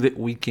big prove-it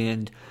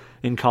weekend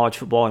in college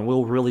football, and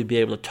we'll really be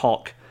able to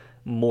talk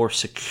more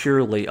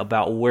securely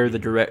about where the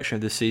direction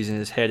of the season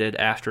is headed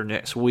after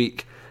next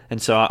week. And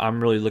so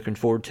I'm really looking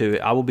forward to it.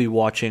 I will be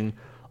watching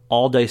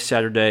all day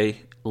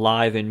Saturday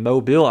live in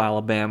Mobile,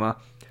 Alabama,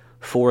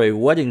 for a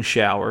wedding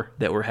shower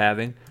that we're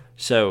having.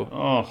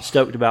 So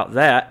stoked about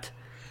that.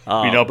 We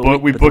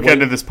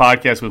bookended this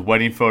podcast with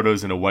wedding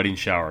photos and a wedding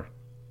shower.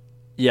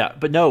 Yeah,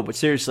 but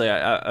seriously,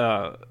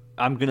 I'm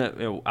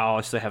gonna. I'll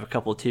also have a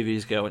couple of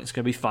TVs going. It's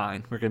gonna be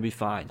fine. We're gonna be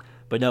fine.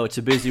 But no, it's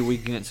a busy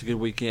weekend. It's a good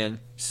weekend.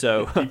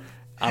 So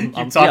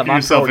I'm talking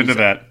yourself into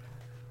that.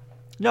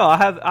 No,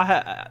 I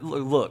have.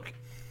 Look,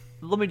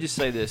 let me just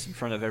say this in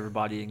front of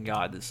everybody and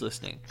God that's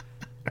listening.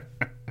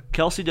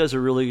 Kelsey does a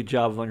really good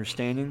job of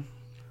understanding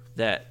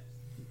that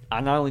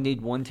I not only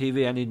need one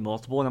TV, I need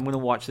multiple, and I'm going to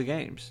watch the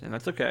games, and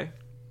that's okay.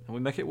 And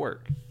we make it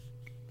work.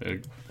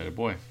 Better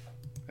boy.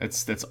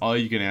 That's all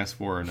you can ask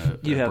for in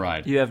a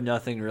bride. You have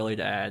nothing really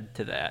to add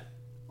to that.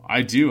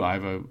 I do. I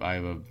have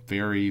a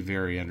very,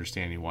 very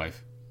understanding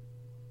wife.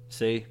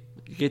 See,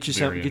 get you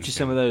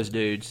some of those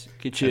dudes.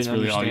 Get you an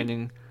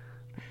understanding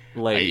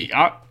lady.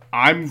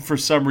 I'm for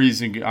some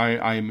reason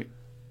I'm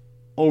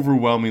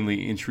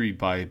overwhelmingly intrigued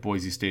by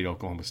Boise State,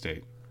 Oklahoma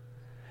State.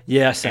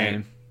 Yeah, same.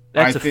 And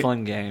that's a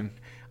fun game.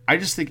 I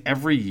just think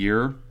every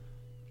year,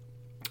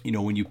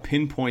 when you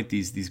pinpoint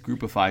these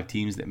group of 5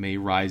 teams that may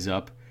rise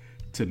up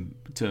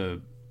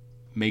to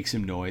make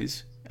some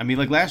noise. I mean,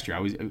 like last year,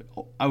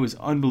 I was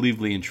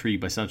unbelievably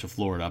intrigued by Central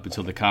Florida up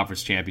until the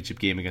conference championship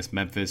game against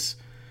Memphis,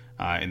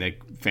 and that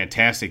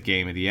fantastic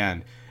game at the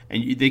end.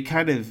 And they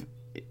kind of,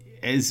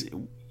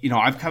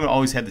 I've kind of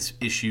always had this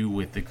issue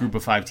with the group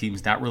of 5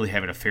 teams not really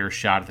having a fair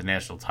shot at the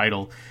national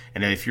title.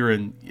 And if you're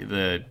in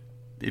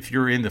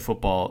the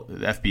football,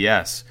 the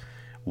FBS,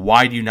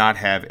 why do you not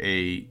have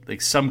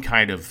some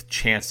kind of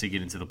chance to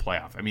get into the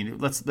playoff? I mean,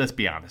 let's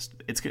be honest.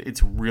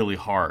 It's really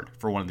hard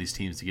for one of these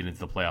teams to get into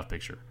the playoff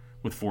picture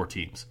with 4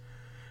 teams.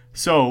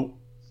 So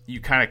you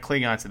kind of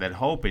cling on to that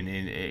hope,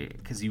 and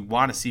because you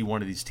want to see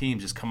one of these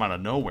teams just come out of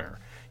nowhere.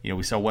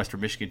 We saw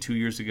Western Michigan 2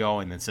 years ago,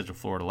 and then Central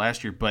Florida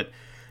last year. But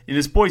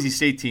this Boise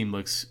State team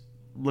looks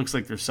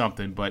like there's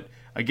something. But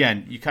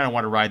again, you kind of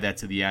want to ride that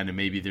to the end, and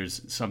maybe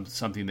there's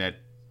something that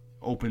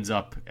opens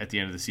up at the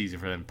end of the season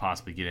for them to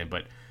possibly get in.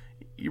 But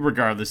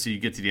regardless, so you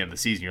get to the end of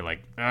the season, you're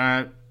like,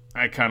 I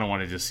kind of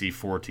want to just see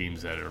 4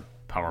 teams that are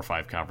Power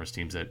 5 conference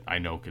teams that I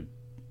know could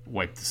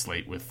wipe the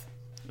slate with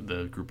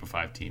the group of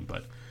 5 team.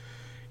 But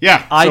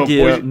yeah,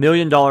 $1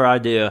 million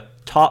idea.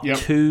 Top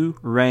 2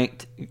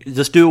 ranked.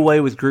 Just do away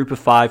with group of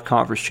 5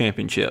 conference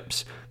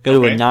championships. Go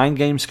to a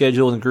 9-game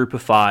schedule in the group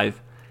of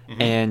 5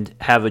 and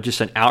have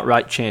just an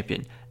outright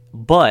champion.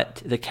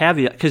 But the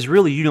caveat, because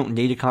really you don't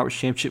need a conference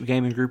championship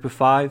game in group of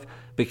 5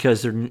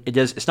 because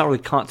it's not really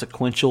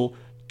consequential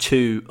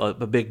to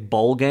a big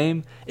bowl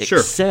game, Sure.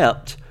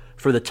 except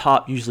for the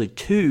top usually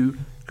 2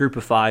 group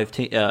of 5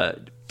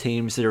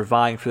 teams that are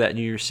vying for that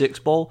New Year's Six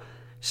bowl.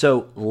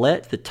 So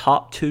let the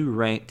top 2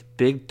 ranked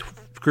big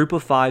group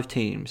of 5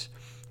 teams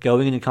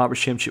going into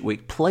conference championship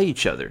week play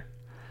each other.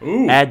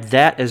 Ooh. Add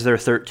that as their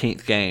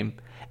 13th game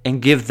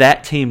and give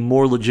that team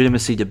more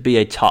legitimacy to be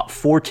a top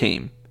 4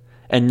 team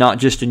and not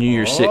just a New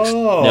Year's Six.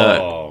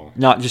 No,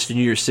 not just a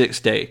New Year's Six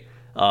day,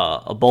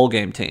 a bowl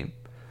game team.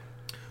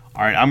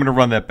 All right, I'm going to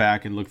run that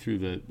back and look through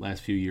the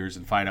last few years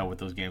and find out what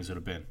those games would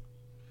have been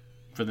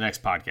for the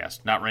next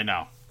podcast. Not right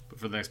now, but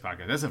for the next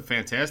podcast. That's a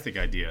fantastic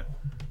idea.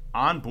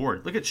 On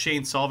board. Look at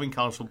Shane solving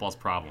college football's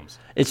problems.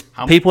 It's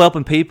people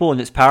helping people,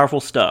 and it's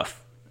powerful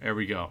stuff. There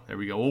we go.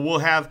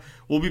 Well,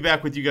 we'll be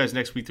back with you guys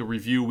next week to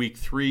review Week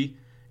 3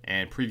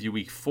 and preview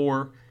Week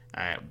 4.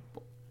 We're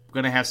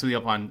going to have something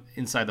up on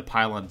Inside the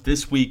Pylon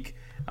this week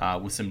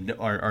with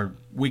our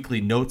weekly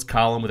notes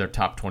column with our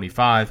top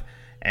 25.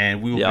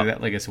 And we will be back,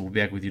 like I said, we'll be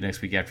back with you next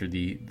week after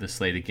the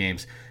slate of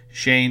games.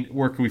 Shane,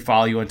 where can we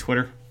follow you on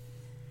Twitter?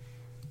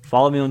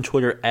 Follow me on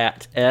Twitter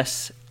at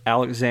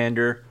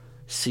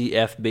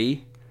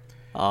SAlexanderCFB.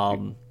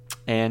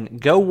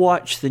 And go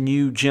watch the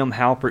new Jim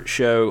Halpert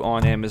show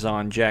on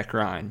Amazon, Jack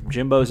Ryan.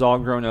 Jimbo's All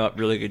Grown Up,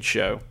 really good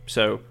show.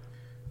 So,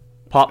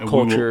 pop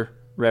culture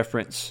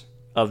reference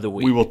of the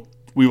week.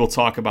 We will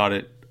talk about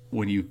it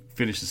when you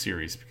finish the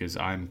series because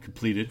I'm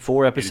completed.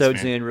 4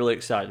 episodes in, really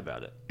excited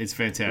about it. It's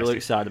fantastic. Really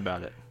excited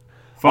about it.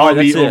 Follow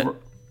me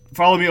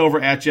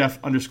over at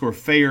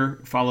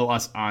Jeff_Fayer. Follow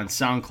us on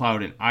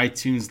SoundCloud and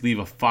iTunes. Leave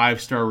a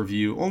 5-star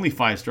review. Only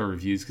 5-star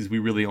reviews because we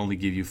really only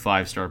give you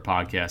 5-star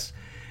podcasts.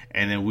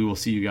 And then we will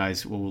see you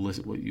guys.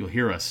 You'll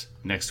hear us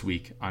next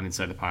week on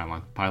Inside the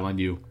Pylon. Pylon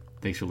U.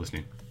 Thanks for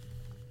listening.